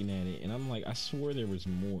looking at it and I'm like, I swore there was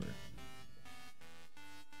more.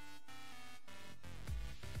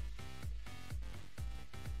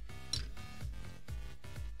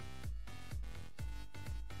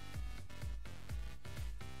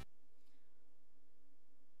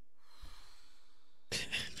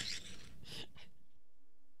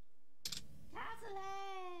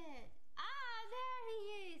 Castlehead! Ah, there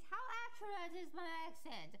he is! How accurate is my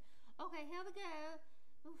accent? Okay, here we go.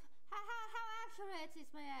 Oof, how accurate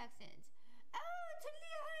is my accent? Oh,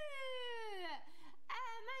 Talia!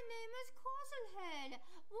 My name is Castlehead.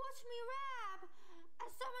 Watch me rap.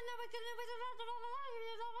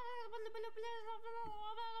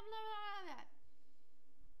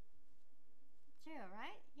 True,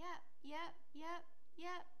 right?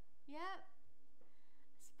 Yep.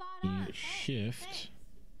 Spot on. Thanks, Shift. thanks.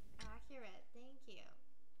 Accurate, thank you.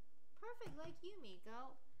 Perfect like you,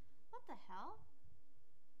 Miko. What the hell?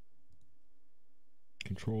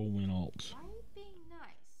 Control Win Alt. Why are you being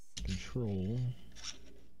nice? Control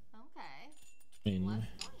Okay. Win. What's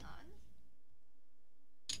going on?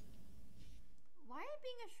 Why are you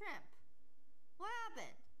being a shrimp? What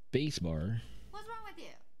happened? Spacebar. What's wrong with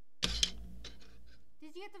you?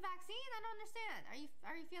 Did you get the vaccine? I don't understand.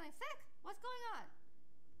 Are you feeling sick? What's going on?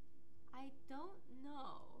 I don't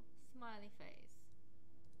know. Smiley face.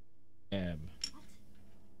 Tab. What?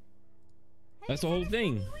 Hey, That's you the whole said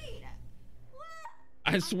thing. it's weed. What?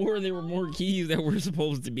 I swore there were more keys that were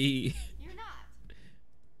supposed to be. You're not.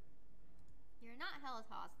 You're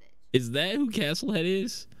Is that who Castlehead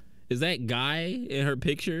is? Is that guy in her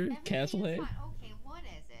picture Everything is Castlehead? fine. Okay, what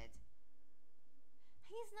is it?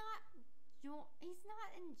 He's not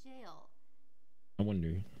in jail. I wonder.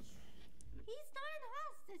 He's not in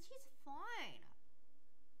hostage. He's fine.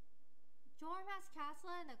 Jorm has Castle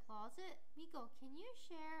in the closet. Miko, can you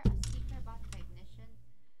share a secret about the technician?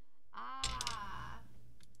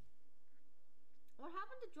 What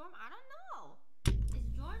happened to Jorm? I don't know. Is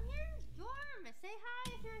Jorm here? Jorm, say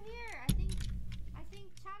hi if you're here. I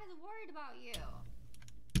think Chad is worried about you.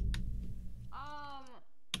 A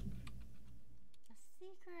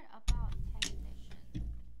secret about technician.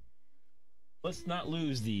 Let's not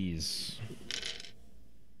lose these.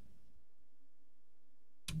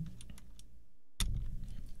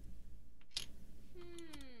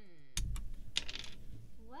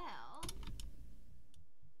 Well.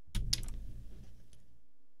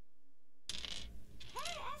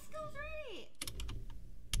 Hey, Esco's ready!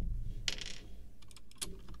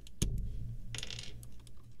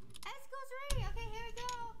 Esco's ready! Okay, here we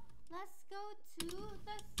go. Let's go to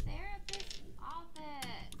the therapist's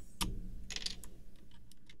office.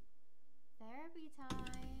 Therapy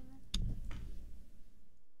time.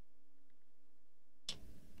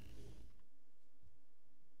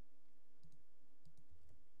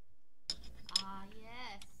 Ah,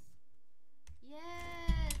 yes.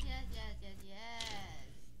 Yes, yes, yes, yes, yes.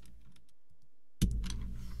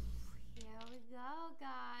 Here we go,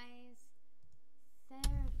 guys.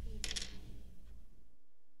 Therapy time.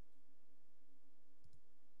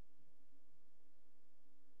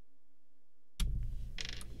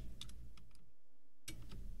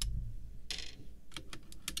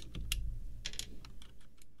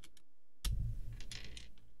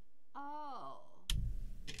 Oh.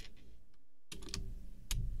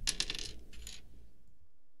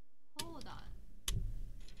 Hold on.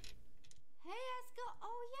 Hey, Esco.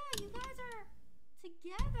 Oh, yeah, you guys are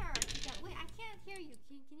together. Wait, I can't hear you.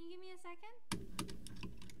 Can you give me a second?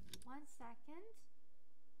 1 second.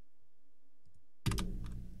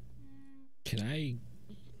 Can I?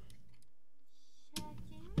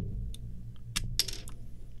 Checking.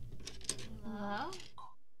 Hello?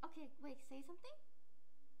 Okay, wait, say something?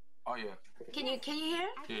 Oh yeah. Can you hear?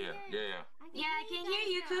 I can Yeah, hear yeah, yeah. Yeah, I can hear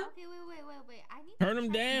guys you now. too. Okay, wait. I need Turn to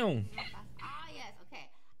 'em check down. something real fast. Ah, yes, okay.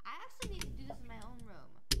 I actually need to do this in my own room.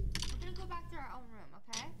 We're gonna go back to our own room,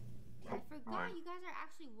 okay? I forgot Alright. you guys are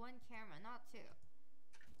actually one camera, not two.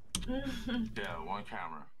 Yeah, one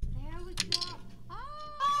camera. There we go.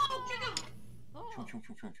 Oh! Choo, choo,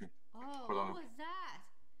 choo, choo, choo. Oh, Hold on. what was that?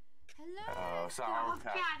 Hello, So It our was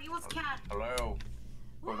cat. It was cat. Hello.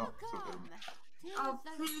 Hold on. welcome. Oh,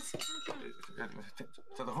 please.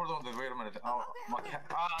 So hold on, wait a minute. Oh, my Okay.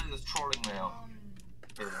 cat. It's trolling now.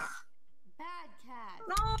 Yeah. Bad cat.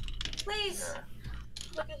 No, please. Yeah.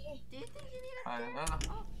 Look at him. Do you think you need a I third? don't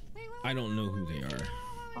know. Oh, wait. I don't know who they are.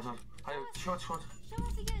 Hey, short. Show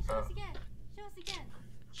us again. Show us again. Show us again.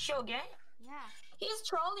 Show again? Yeah. He's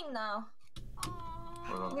trolling now.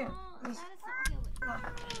 Oh, Yeah. that is so.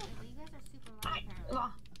 Okay, wait, you guys are super loud apparently.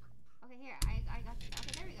 Okay, here, I got you.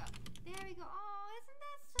 Okay, there we go. There we go. Oh, isn't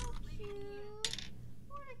that so cute?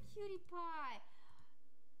 What a cutie pie.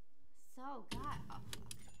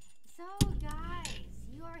 So, guys,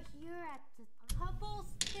 you are here at the couples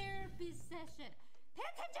therapy session. Pay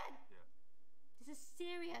attention. Yeah. This is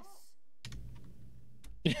serious.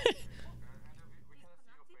 We cannot see your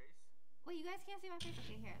face. Wait, you guys can't see my face.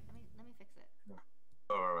 Okay, here, let me fix it.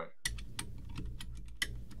 All right.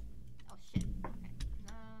 Oh shit. Okay.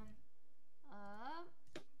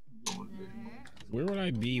 There. Where would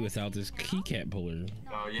I be without this keycat puller? No.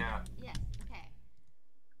 Oh yeah. Yes. Okay.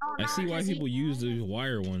 Oh, I see now why does he- people use those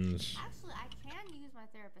wire ones. Actually, I can use my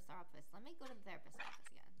therapist's office. Let me go to the therapist's office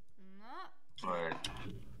again. No. All right.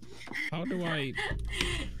 How do I?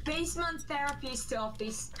 Basement therapist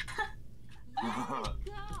office. There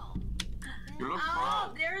we go. You look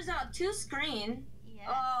Oh, proud. there's a two screen. Yes.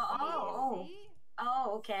 Oh. See?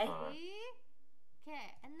 Oh, okay. See?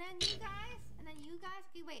 Okay, and then you guys,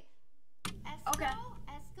 okay, wait. Esco, Okay.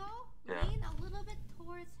 Esco, Yeah. lean a little bit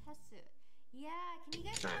towards Jesus. Yeah, can you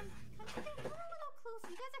guys Okay. come a little closer?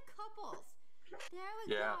 You guys are couples. There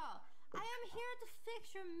we Yeah. go. I am here to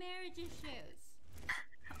fix your marriage issues.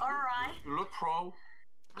 Alright. You look pro.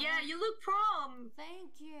 Yeah, you look prom.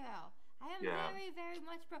 Thank you. I am Yeah. very, very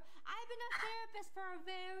much pro. I've been a therapist for a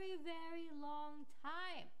very, very long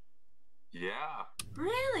time. Yeah.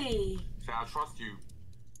 Really? Say I trust you.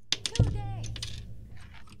 2 days.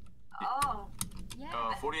 Oh.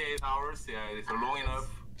 Yeah. 48 hours. Yeah, it's long enough.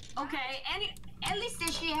 Okay. At least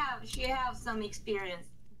she have some experience.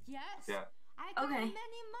 Yes. Yeah. I I got Okay.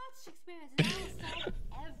 many much experience and I will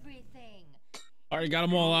solve everything. Already got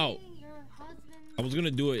them all out. Including your husband's I was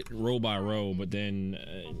gonna do it row by row, but then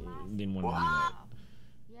didn't want to do that.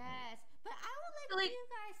 Yes, but I will let Like- you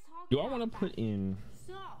guys talk. Do I about want to put that. in?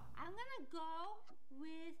 So I'm gonna go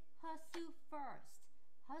with Hasu first.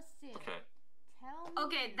 Hasu, Okay. tell me.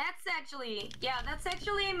 Okay, that's actually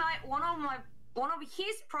one of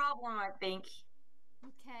his problem, I think.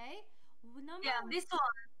 Okay. Number Yeah, this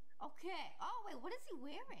one. Okay. Oh wait, what is he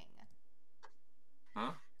wearing?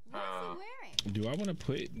 Huh? What is he wearing? Do I want to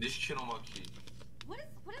put This Chinomaki. What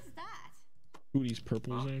is that? who these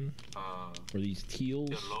purples Huh? in Uh, or these teals?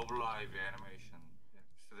 the Love Live animation. Yeah.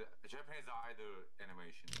 So the Japanese idol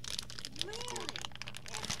animation. Really?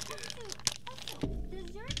 Hasu,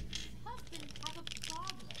 does your husband have a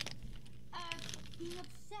problem being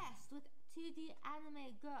obsessed with 2D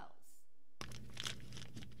anime girls?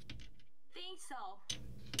 Think so.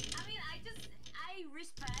 I mean, I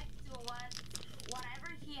respect whatever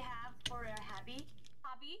he have for a hobby,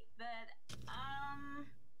 but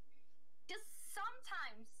just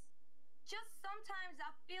sometimes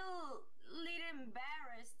I feel a little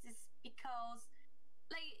embarrassed, just because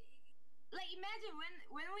like imagine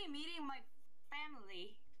when we meeting my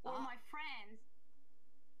family or my friends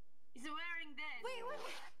is wearing this. Wait.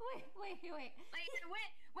 Like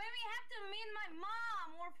when we have to meet my mom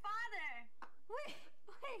or father, Wait.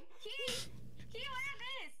 he wear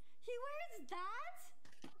this. He wears that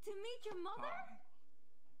to meet your mother?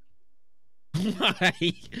 Why?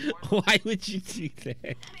 Why would you do that?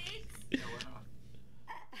 I mean, Yeah, why not?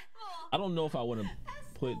 I don't know if I want to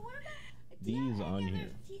put What about these on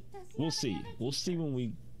here. We'll see. We'll see when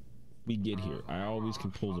we get here. I always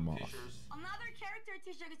can pull them off. T-shirts. another character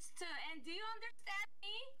t-shirts too. And do you understand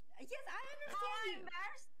me? Yes, I How understand I'm you.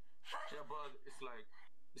 embarrassed?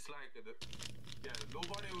 Yeah, but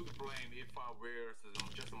nobody would blame if I wear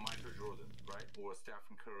just a Michael Jordan, right? Or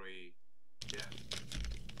Stephen Curry. Yeah.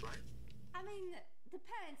 Right? I mean,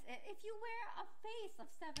 depends. If you wear a face of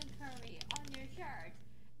Stephen Curry on your shirt,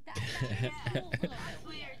 that is Yeah, cool, little that's bit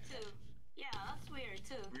weird too. Yeah, that's weird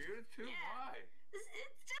too. Weird too? Yeah. Why? It's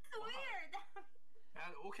just weird.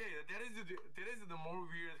 And okay, that is the more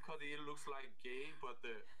weird because it looks like gay, but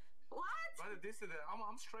What? this is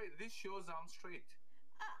I'm straight. This shows I'm straight.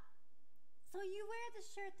 So you wear the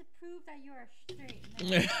shirt to prove that you're straight.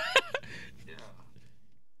 Yeah.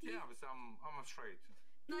 Yeah, but I'm straight.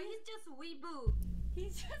 No, he's just weeboo.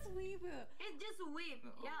 He's just weeboo. He's just weeb.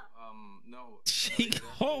 No, Yeah. no. She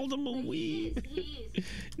called him a But he weeb.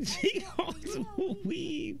 is. She called him a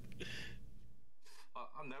weeb.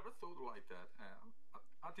 I never thought like that.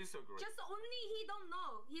 I disagree. Just only he don't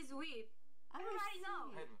know he's weeb. Everybody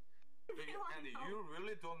know. Hey, Everyone Andy, know. you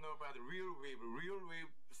really don't know about the real wave. Real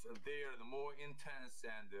waves, they are the more intense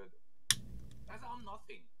and that's I'm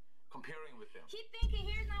nothing comparing with them. He think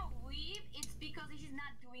he's not weeb. It's because he's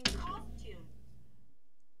not doing costume.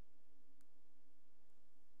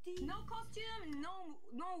 No costume,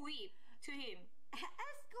 no weeb to him.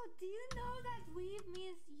 Esco, do you know that weeb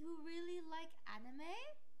means you really like anime?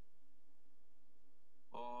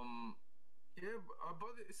 Yeah,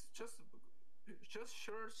 but it's just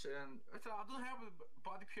shirts and I don't have a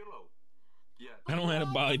body pillow yet. I don't have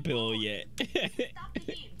a body pillow yet. Stop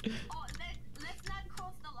to him. Oh, let's not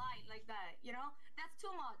cross the line like that. You know, that's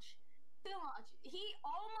too much. Too much. He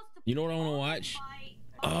almost. You know what I wanna watch?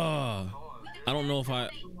 I don't know if I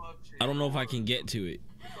don't know if I can get to it.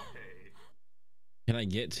 It's okay. Can I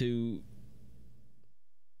get to?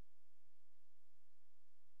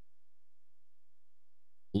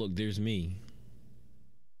 Look, there's me.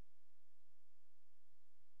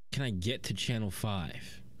 Can I get to channel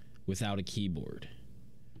 5 without a keyboard?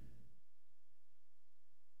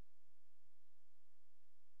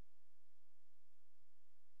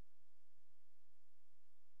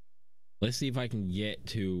 Let's see if I can get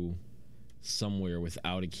to somewhere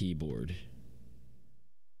without a keyboard.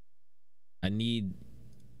 I need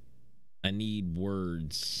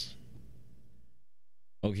words.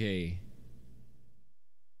 Okay.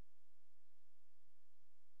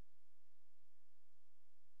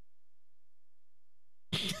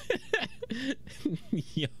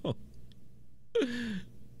 Yo.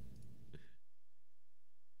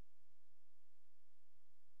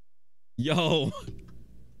 Yo.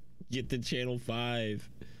 Get to channel 5.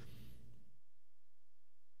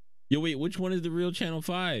 Yo, wait, which one is the real channel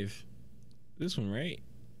 5? This one, right?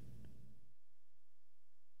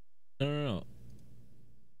 No.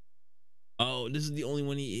 Oh, this is the only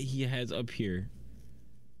one he has up here.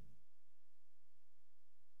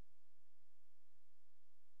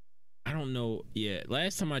 I don't know. Yeah,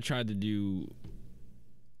 last time I tried to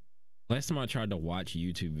Last time I tried to watch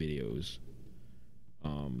YouTube videos,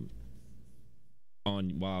 on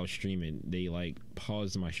while I was streaming, they like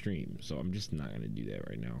paused my stream, so I'm just not gonna do that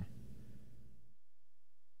right now.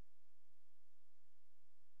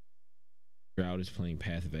 Shroud is playing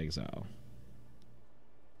Path of Exile.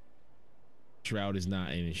 Shroud is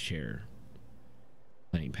not in his chair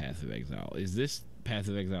playing Path of Exile. Is this Path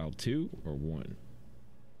of Exile 2 or 1?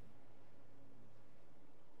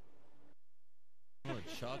 Oh,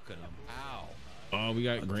 chucking him. Ow. Oh, we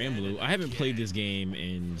got Granblue. I haven't played this game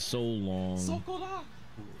in so long. Swing.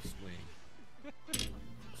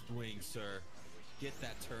 Swing, sir. Get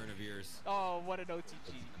that turn of yours. Oh, what an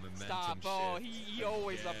OTG. Momentum Stop. Oh, shift he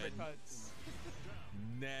always again. uppercuts.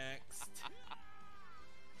 Next.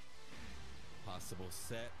 Possible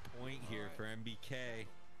set point here for MBK.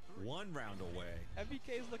 1 round away.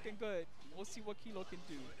 MBK is looking good. We'll see what Kilo can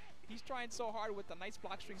do. He's trying so hard with the nice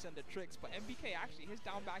block strings and the tricks, but MBK actually, his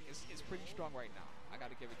down back is pretty strong right now. I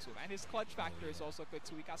gotta give it to him. And his clutch factor is also good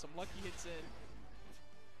too. He got some lucky hits in.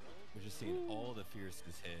 We're just seeing all the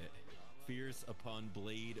fiercest hit. Fierce upon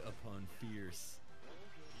blade upon fierce.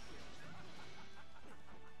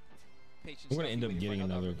 Patience. We're gonna end up getting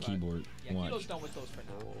another keyboard. Yeah, Kilo's Watch. done with those for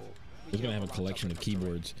now. We're gonna have a collection of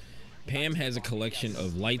keyboards. Pam has a collection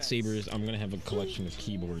of lightsabers. I'm gonna have a collection of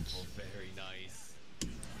keyboards. Very nice.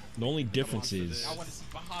 The only difference is I want to see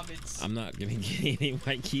Bahamut's. I'm not gonna get any of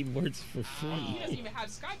my keyboards for free. He doesn't even have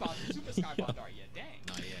Skybound, Super Skybound art yet. Dang.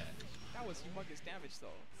 Not yet. That was humongous damage though.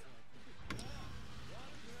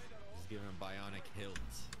 Just giving him bionic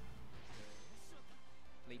hilts.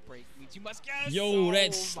 Late break means you must guess. Yo, that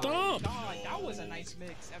my stomp. God, that was a nice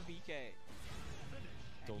mix, MBK.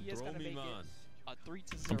 Don't He is throw gonna me, make man. it a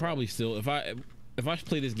 3-0. I'm probably still if I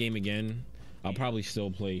play this game again, I'll probably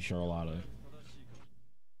still play Charlotta.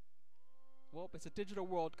 Well, it's a digital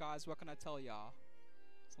world, guys. What can I tell y'all?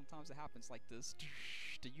 Sometimes it happens like this.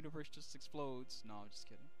 The universe just explodes. No, I'm just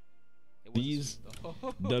kidding. It wasn't These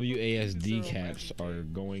sweet, though. WASD caps are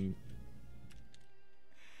going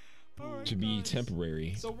Alright, to be guys.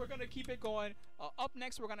 temporary. So we're gonna keep it going. Up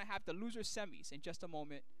next, we're gonna have the loser semis in just a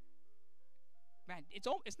moment. Man, it's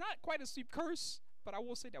not quite a sweep curse, but I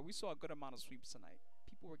will say that we saw a good amount of sweeps tonight.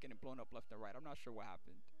 People were getting blown up left and right. I'm not sure what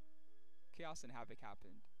happened. Chaos and havoc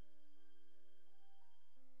happened.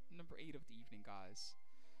 Number 8 of the evening, guys.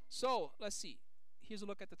 So let's see. Here's a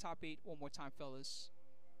look at the top 8 one more time, fellas.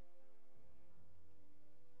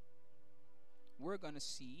 We're gonna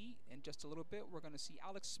see in just a little bit. We're gonna see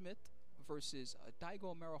Alex Smith versus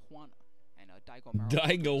Daigo Marijuana, and Daigo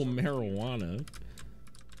Marijuana.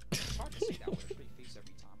 It's hard to say that with a straight face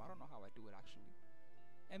every time. I don't know how I do it actually.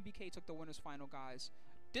 MBK took the winners final, guys.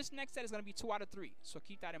 This next set is gonna be 2 out of 3, so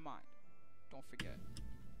keep that in mind. Don't forget.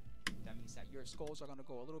 That means that your skulls are gonna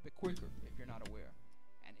go a little bit quicker if you're not aware.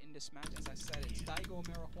 And in this match, as I said, it's Daigo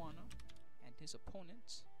Marijuana and his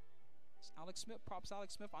opponent. Alex Smith. Props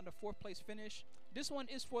Alex Smith on the 4th place finish. This one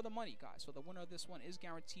is for the money, guys. So the winner of this one is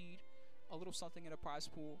guaranteed a little something in the prize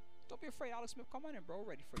pool. Don't be afraid, Alex Smith. Come on in, bro. We're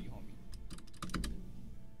ready for you, homie.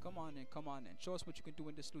 Come on in, come on in. Show us what you can do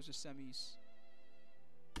in this loser semis.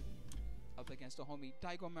 Up against the homie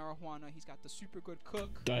Daigo Marijuana. He's got the super good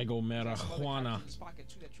cook. Daigo He's got some other Marijuana. characters in his pocket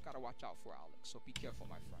too that you gotta watch out for, Alex. So be careful,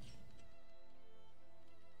 my friend.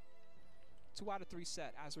 2 out of 3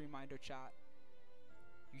 set. As a reminder, chat.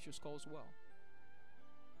 Use your skulls well.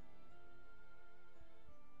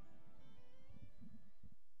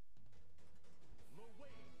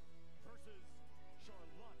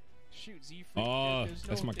 Shoot, Z.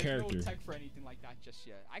 That's my character. No tech for anything like that just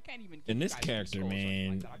yet. I can't even. And give this you guys character, free skulls or anything man.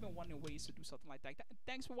 like that. I've been wanting ways to do something like that.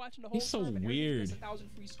 Thanks for watching the whole He's so time. weird. 1,000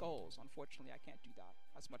 free skulls. Unfortunately, I can't do that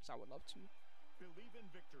as much as I would love to. Believe in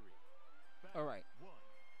victory. All right.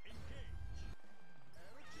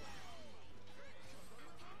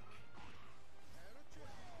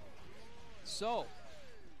 So,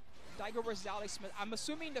 Daigo versus Alex Smith. I'm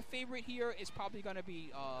assuming the favorite here is probably going to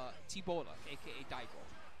be T-Bola, a.k.a. Daigo.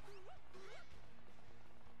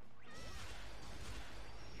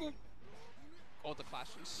 Boom. All the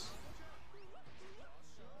clashes.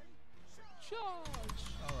 Charge.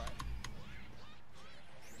 All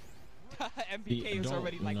right. MBK is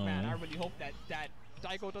already like, man, I really hope that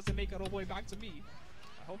Daigo doesn't make it all the way back to me.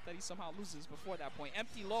 I hope that he somehow loses before that point.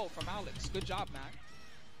 Empty low from Alex. Good job, man.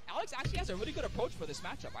 Alex actually has a really good approach for this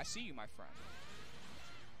matchup. I see you, my friend.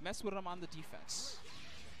 Mess with him on the defense.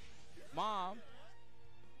 Mom.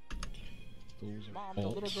 Mom, the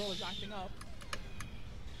little girl is acting up.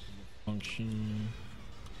 Function.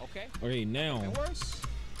 Okay. Okay, now. Been worse.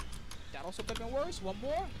 That also could have been worse. One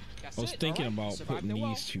more. That's I was it. thinking All right. about Survived putting it well.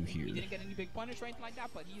 these two here. He didn't get any big punish or anything like that,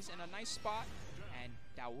 but he's in a nice spot. And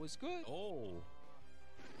That was good. Oh.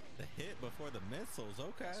 The hit before the missiles.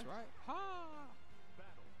 Okay. That's right. Ha!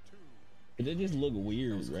 It did just look That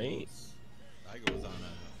weird, was right? close. Daigo was on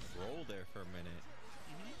a roll there for a minute.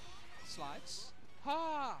 Slides.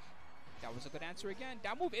 Ha! That was a good answer again.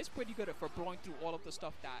 That move is pretty good for blowing through all of the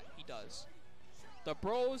stuff that he does. The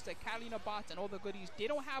bros, the Catalina bots, and all the goodies, they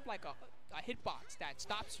don't have like a hitbox that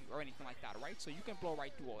stops you or anything like that, right? So you can blow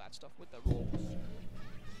right through all that stuff with the rolls.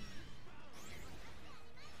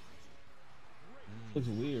 Looks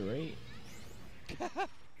weird, right?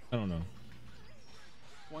 I don't know.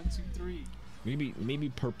 1, 2, 3. Maybe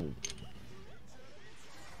purple.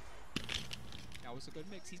 That was a good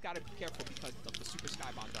mix. He's got to be careful because of the super sky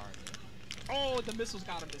bomb dart. Oh, the missiles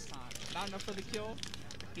got him this time. Not enough for the kill.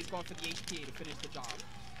 He's going for the HPA to finish the job.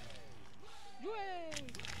 Way!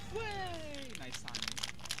 Way! Nice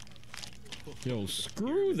timing. Yo,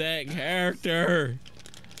 screw that character.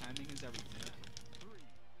 Timing is everything.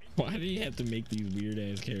 Why do you have to make these weird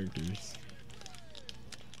ass characters?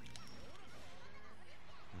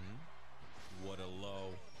 What a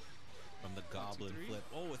low from the goblin flip.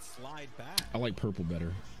 Oh, it slide back. I like purple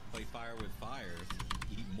better. Play fire with fires.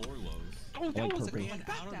 Eat more lows. Oh, I that like was a purple. good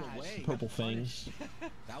Out of the way. Purple fangs.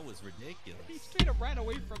 That was ridiculous. He straight up ran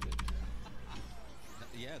away from it.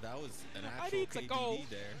 Yeah, that was an I actual need to KDD go.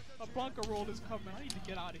 there. A bunker roll is coming. I need to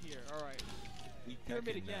get out of here. All right.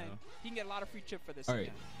 Pyramid again. Now. He can get a lot of free chip for this. All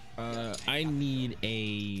right. Again. I need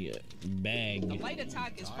a bag. The light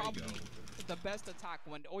attack is probably the best attack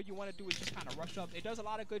when all you want to do is just kind of rush up. It does a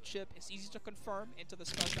lot of good chip. It's easy to confirm into the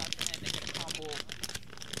spell trap and then get a combo.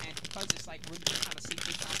 And because it's like really kind of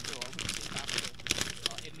safe after or really safe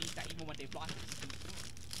after, it means that even when they block it, you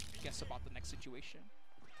can guess about the next situation.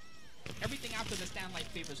 Everything after the stand light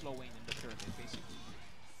favors low Wayne in the pyramid, basically.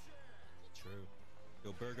 True.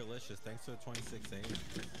 Yo, Burgerlicious, thanks for the 26 aim.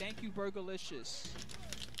 Thank you, Burgerlicious.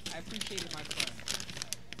 I appreciate it, my friend.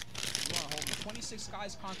 You are home. 26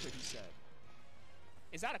 skies conquered, he said.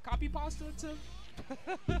 Is that a copy pasta, Tim?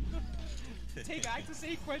 Take back the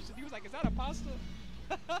same question. He was like, is that a pasta?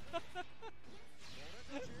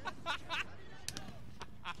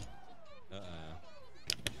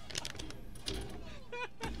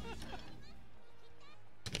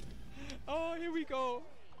 Oh, here we go.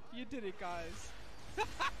 You did it, guys.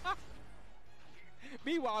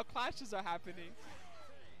 Meanwhile, clashes are happening.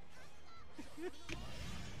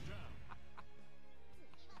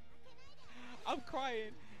 I'm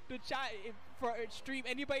crying. The chat for stream,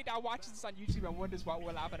 anybody that watches this on YouTube and wonders what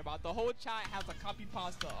we're laughing about, the whole chat has a copy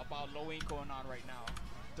pasta about Low Ain't going on right now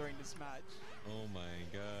during this match. Oh my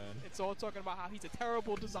god. It's all talking about how he's a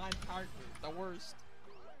terrible design character, the worst.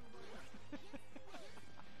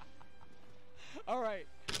 Alright.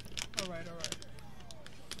 Alright.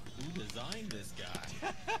 Who designed this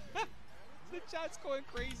guy? The chat's going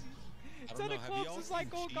crazy. I don't know. Santa Have you Claus all is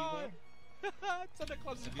like, seen oh Shiva? god. Santa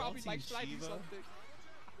Claus is Have y'all probably like, seen should I do Shiva? something?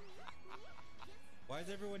 Why does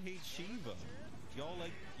everyone hate Shiva? Y'all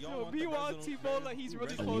like y'all Yo, want the meanwhile, Resident- T-Bola, he's really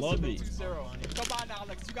Resident- close love to the it. 2-0. Come on,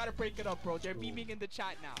 Alex, you gotta break it up, bro. They're beaming in the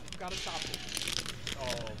chat now. You gotta stop it. Oh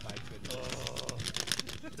my goodness.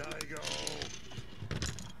 Daigo!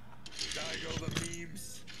 Daigo the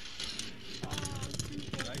memes!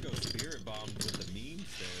 Daigo spirit bombed with the memes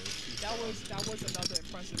there. That was another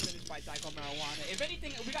impressive finish by Daigo Marijuana. If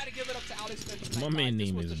anything, we gotta give it up to Alex Smith. My man This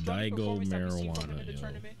name was is the strongest Daigo performance that we've seen from him in Marijuana, the yo.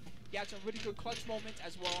 tournament. He had some really good clutch moments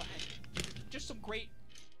as well, and just some great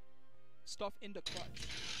stuff in the clutch.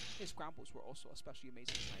 His scrambles were also especially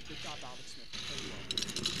amazing tonight. Good job, Alex Smith.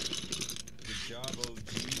 Good job,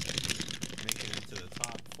 OG. Making it to the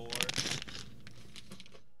top 4.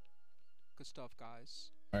 Good stuff, guys.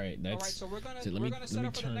 All right, that's. All right, so we're gonna let me set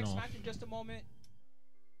up for the turn next off. match in just a moment.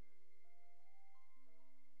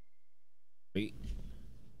 Wait.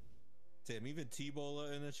 Tim, even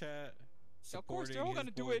T-Bola in the chat. Of course, they're supporting all his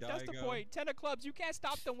gonna do boy it. That's the Daigo. point. 10 of clubs, you can't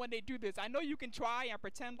stop them when they do this. I know you can try and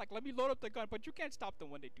pretend like, let me load up the gun, but you can't stop them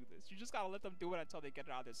when they do this. You just gotta let them do it until they get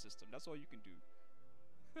it out of their system. That's all you can do.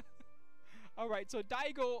 All right, so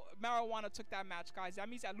Daigo Marijuana took that match, guys. That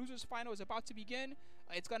means that losers final is about to begin.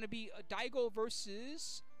 It's gonna be Daigo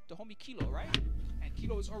versus the homie Kilo, right? And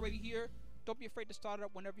Kilo is already here. Don't be afraid to start it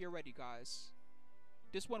up whenever you're ready, guys.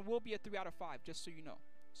 This one will be a 3 out of 5, just so you know.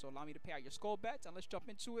 So allow me to pay out your skull bets, and let's jump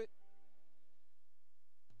into it.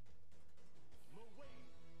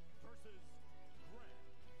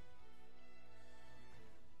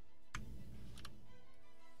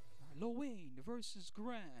 Lil Wayne versus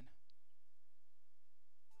Gran.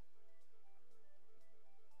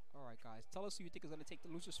 Alright, guys. Tell us who you think is going to take the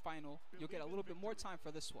losers final. You'll get a little bit more time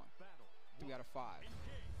for this one. 3 out of 5.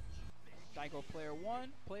 Daigo player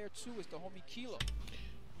 1. Player 2 is the homie Kilo.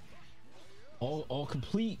 All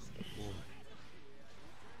complete.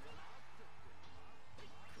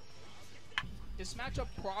 This matchup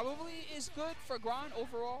probably is good for Gran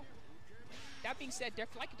overall. That being said, they're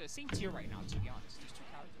like the same tier right now, to be honest. These two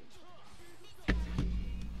characters.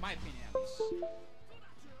 My opinion, at least.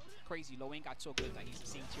 Crazy, Lowain got so good that he's the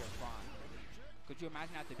same tier as Gran. Could you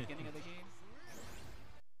imagine at the beginning of the game?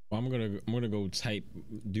 Well, I'm gonna go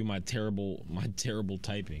do my terrible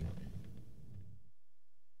typing.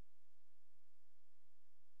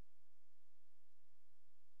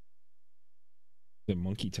 The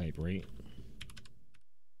monkey type, right?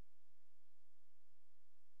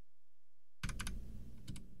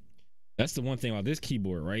 That's the one thing about this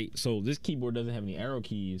keyboard, right? So this keyboard doesn't have any arrow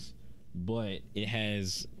keys, but it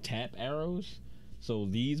has tap arrows. So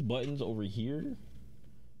these buttons over here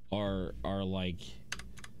are like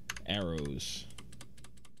arrows.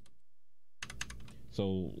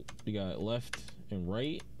 So you got left and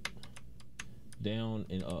right, down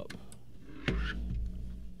and up.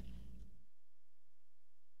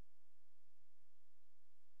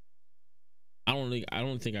 I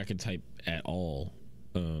don't think I can type at all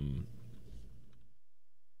with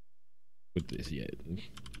this yet.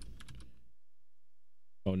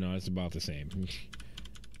 Oh no, it's about the same.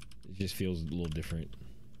 It just feels a little different.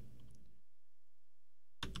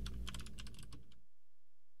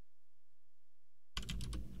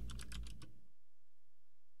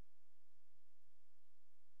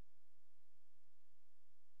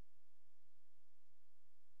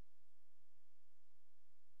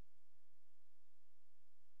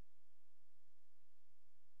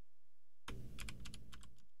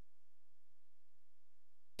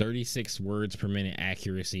 .36 words per minute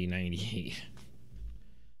accuracy, 98.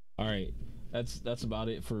 All right, that's about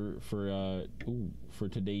it for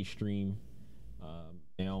today's stream.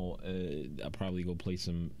 Now I'll probably go play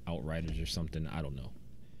some Outriders or something. I don't know.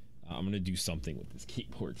 I'm gonna do something with this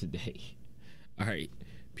keyboard today. All right,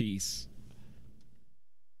 peace.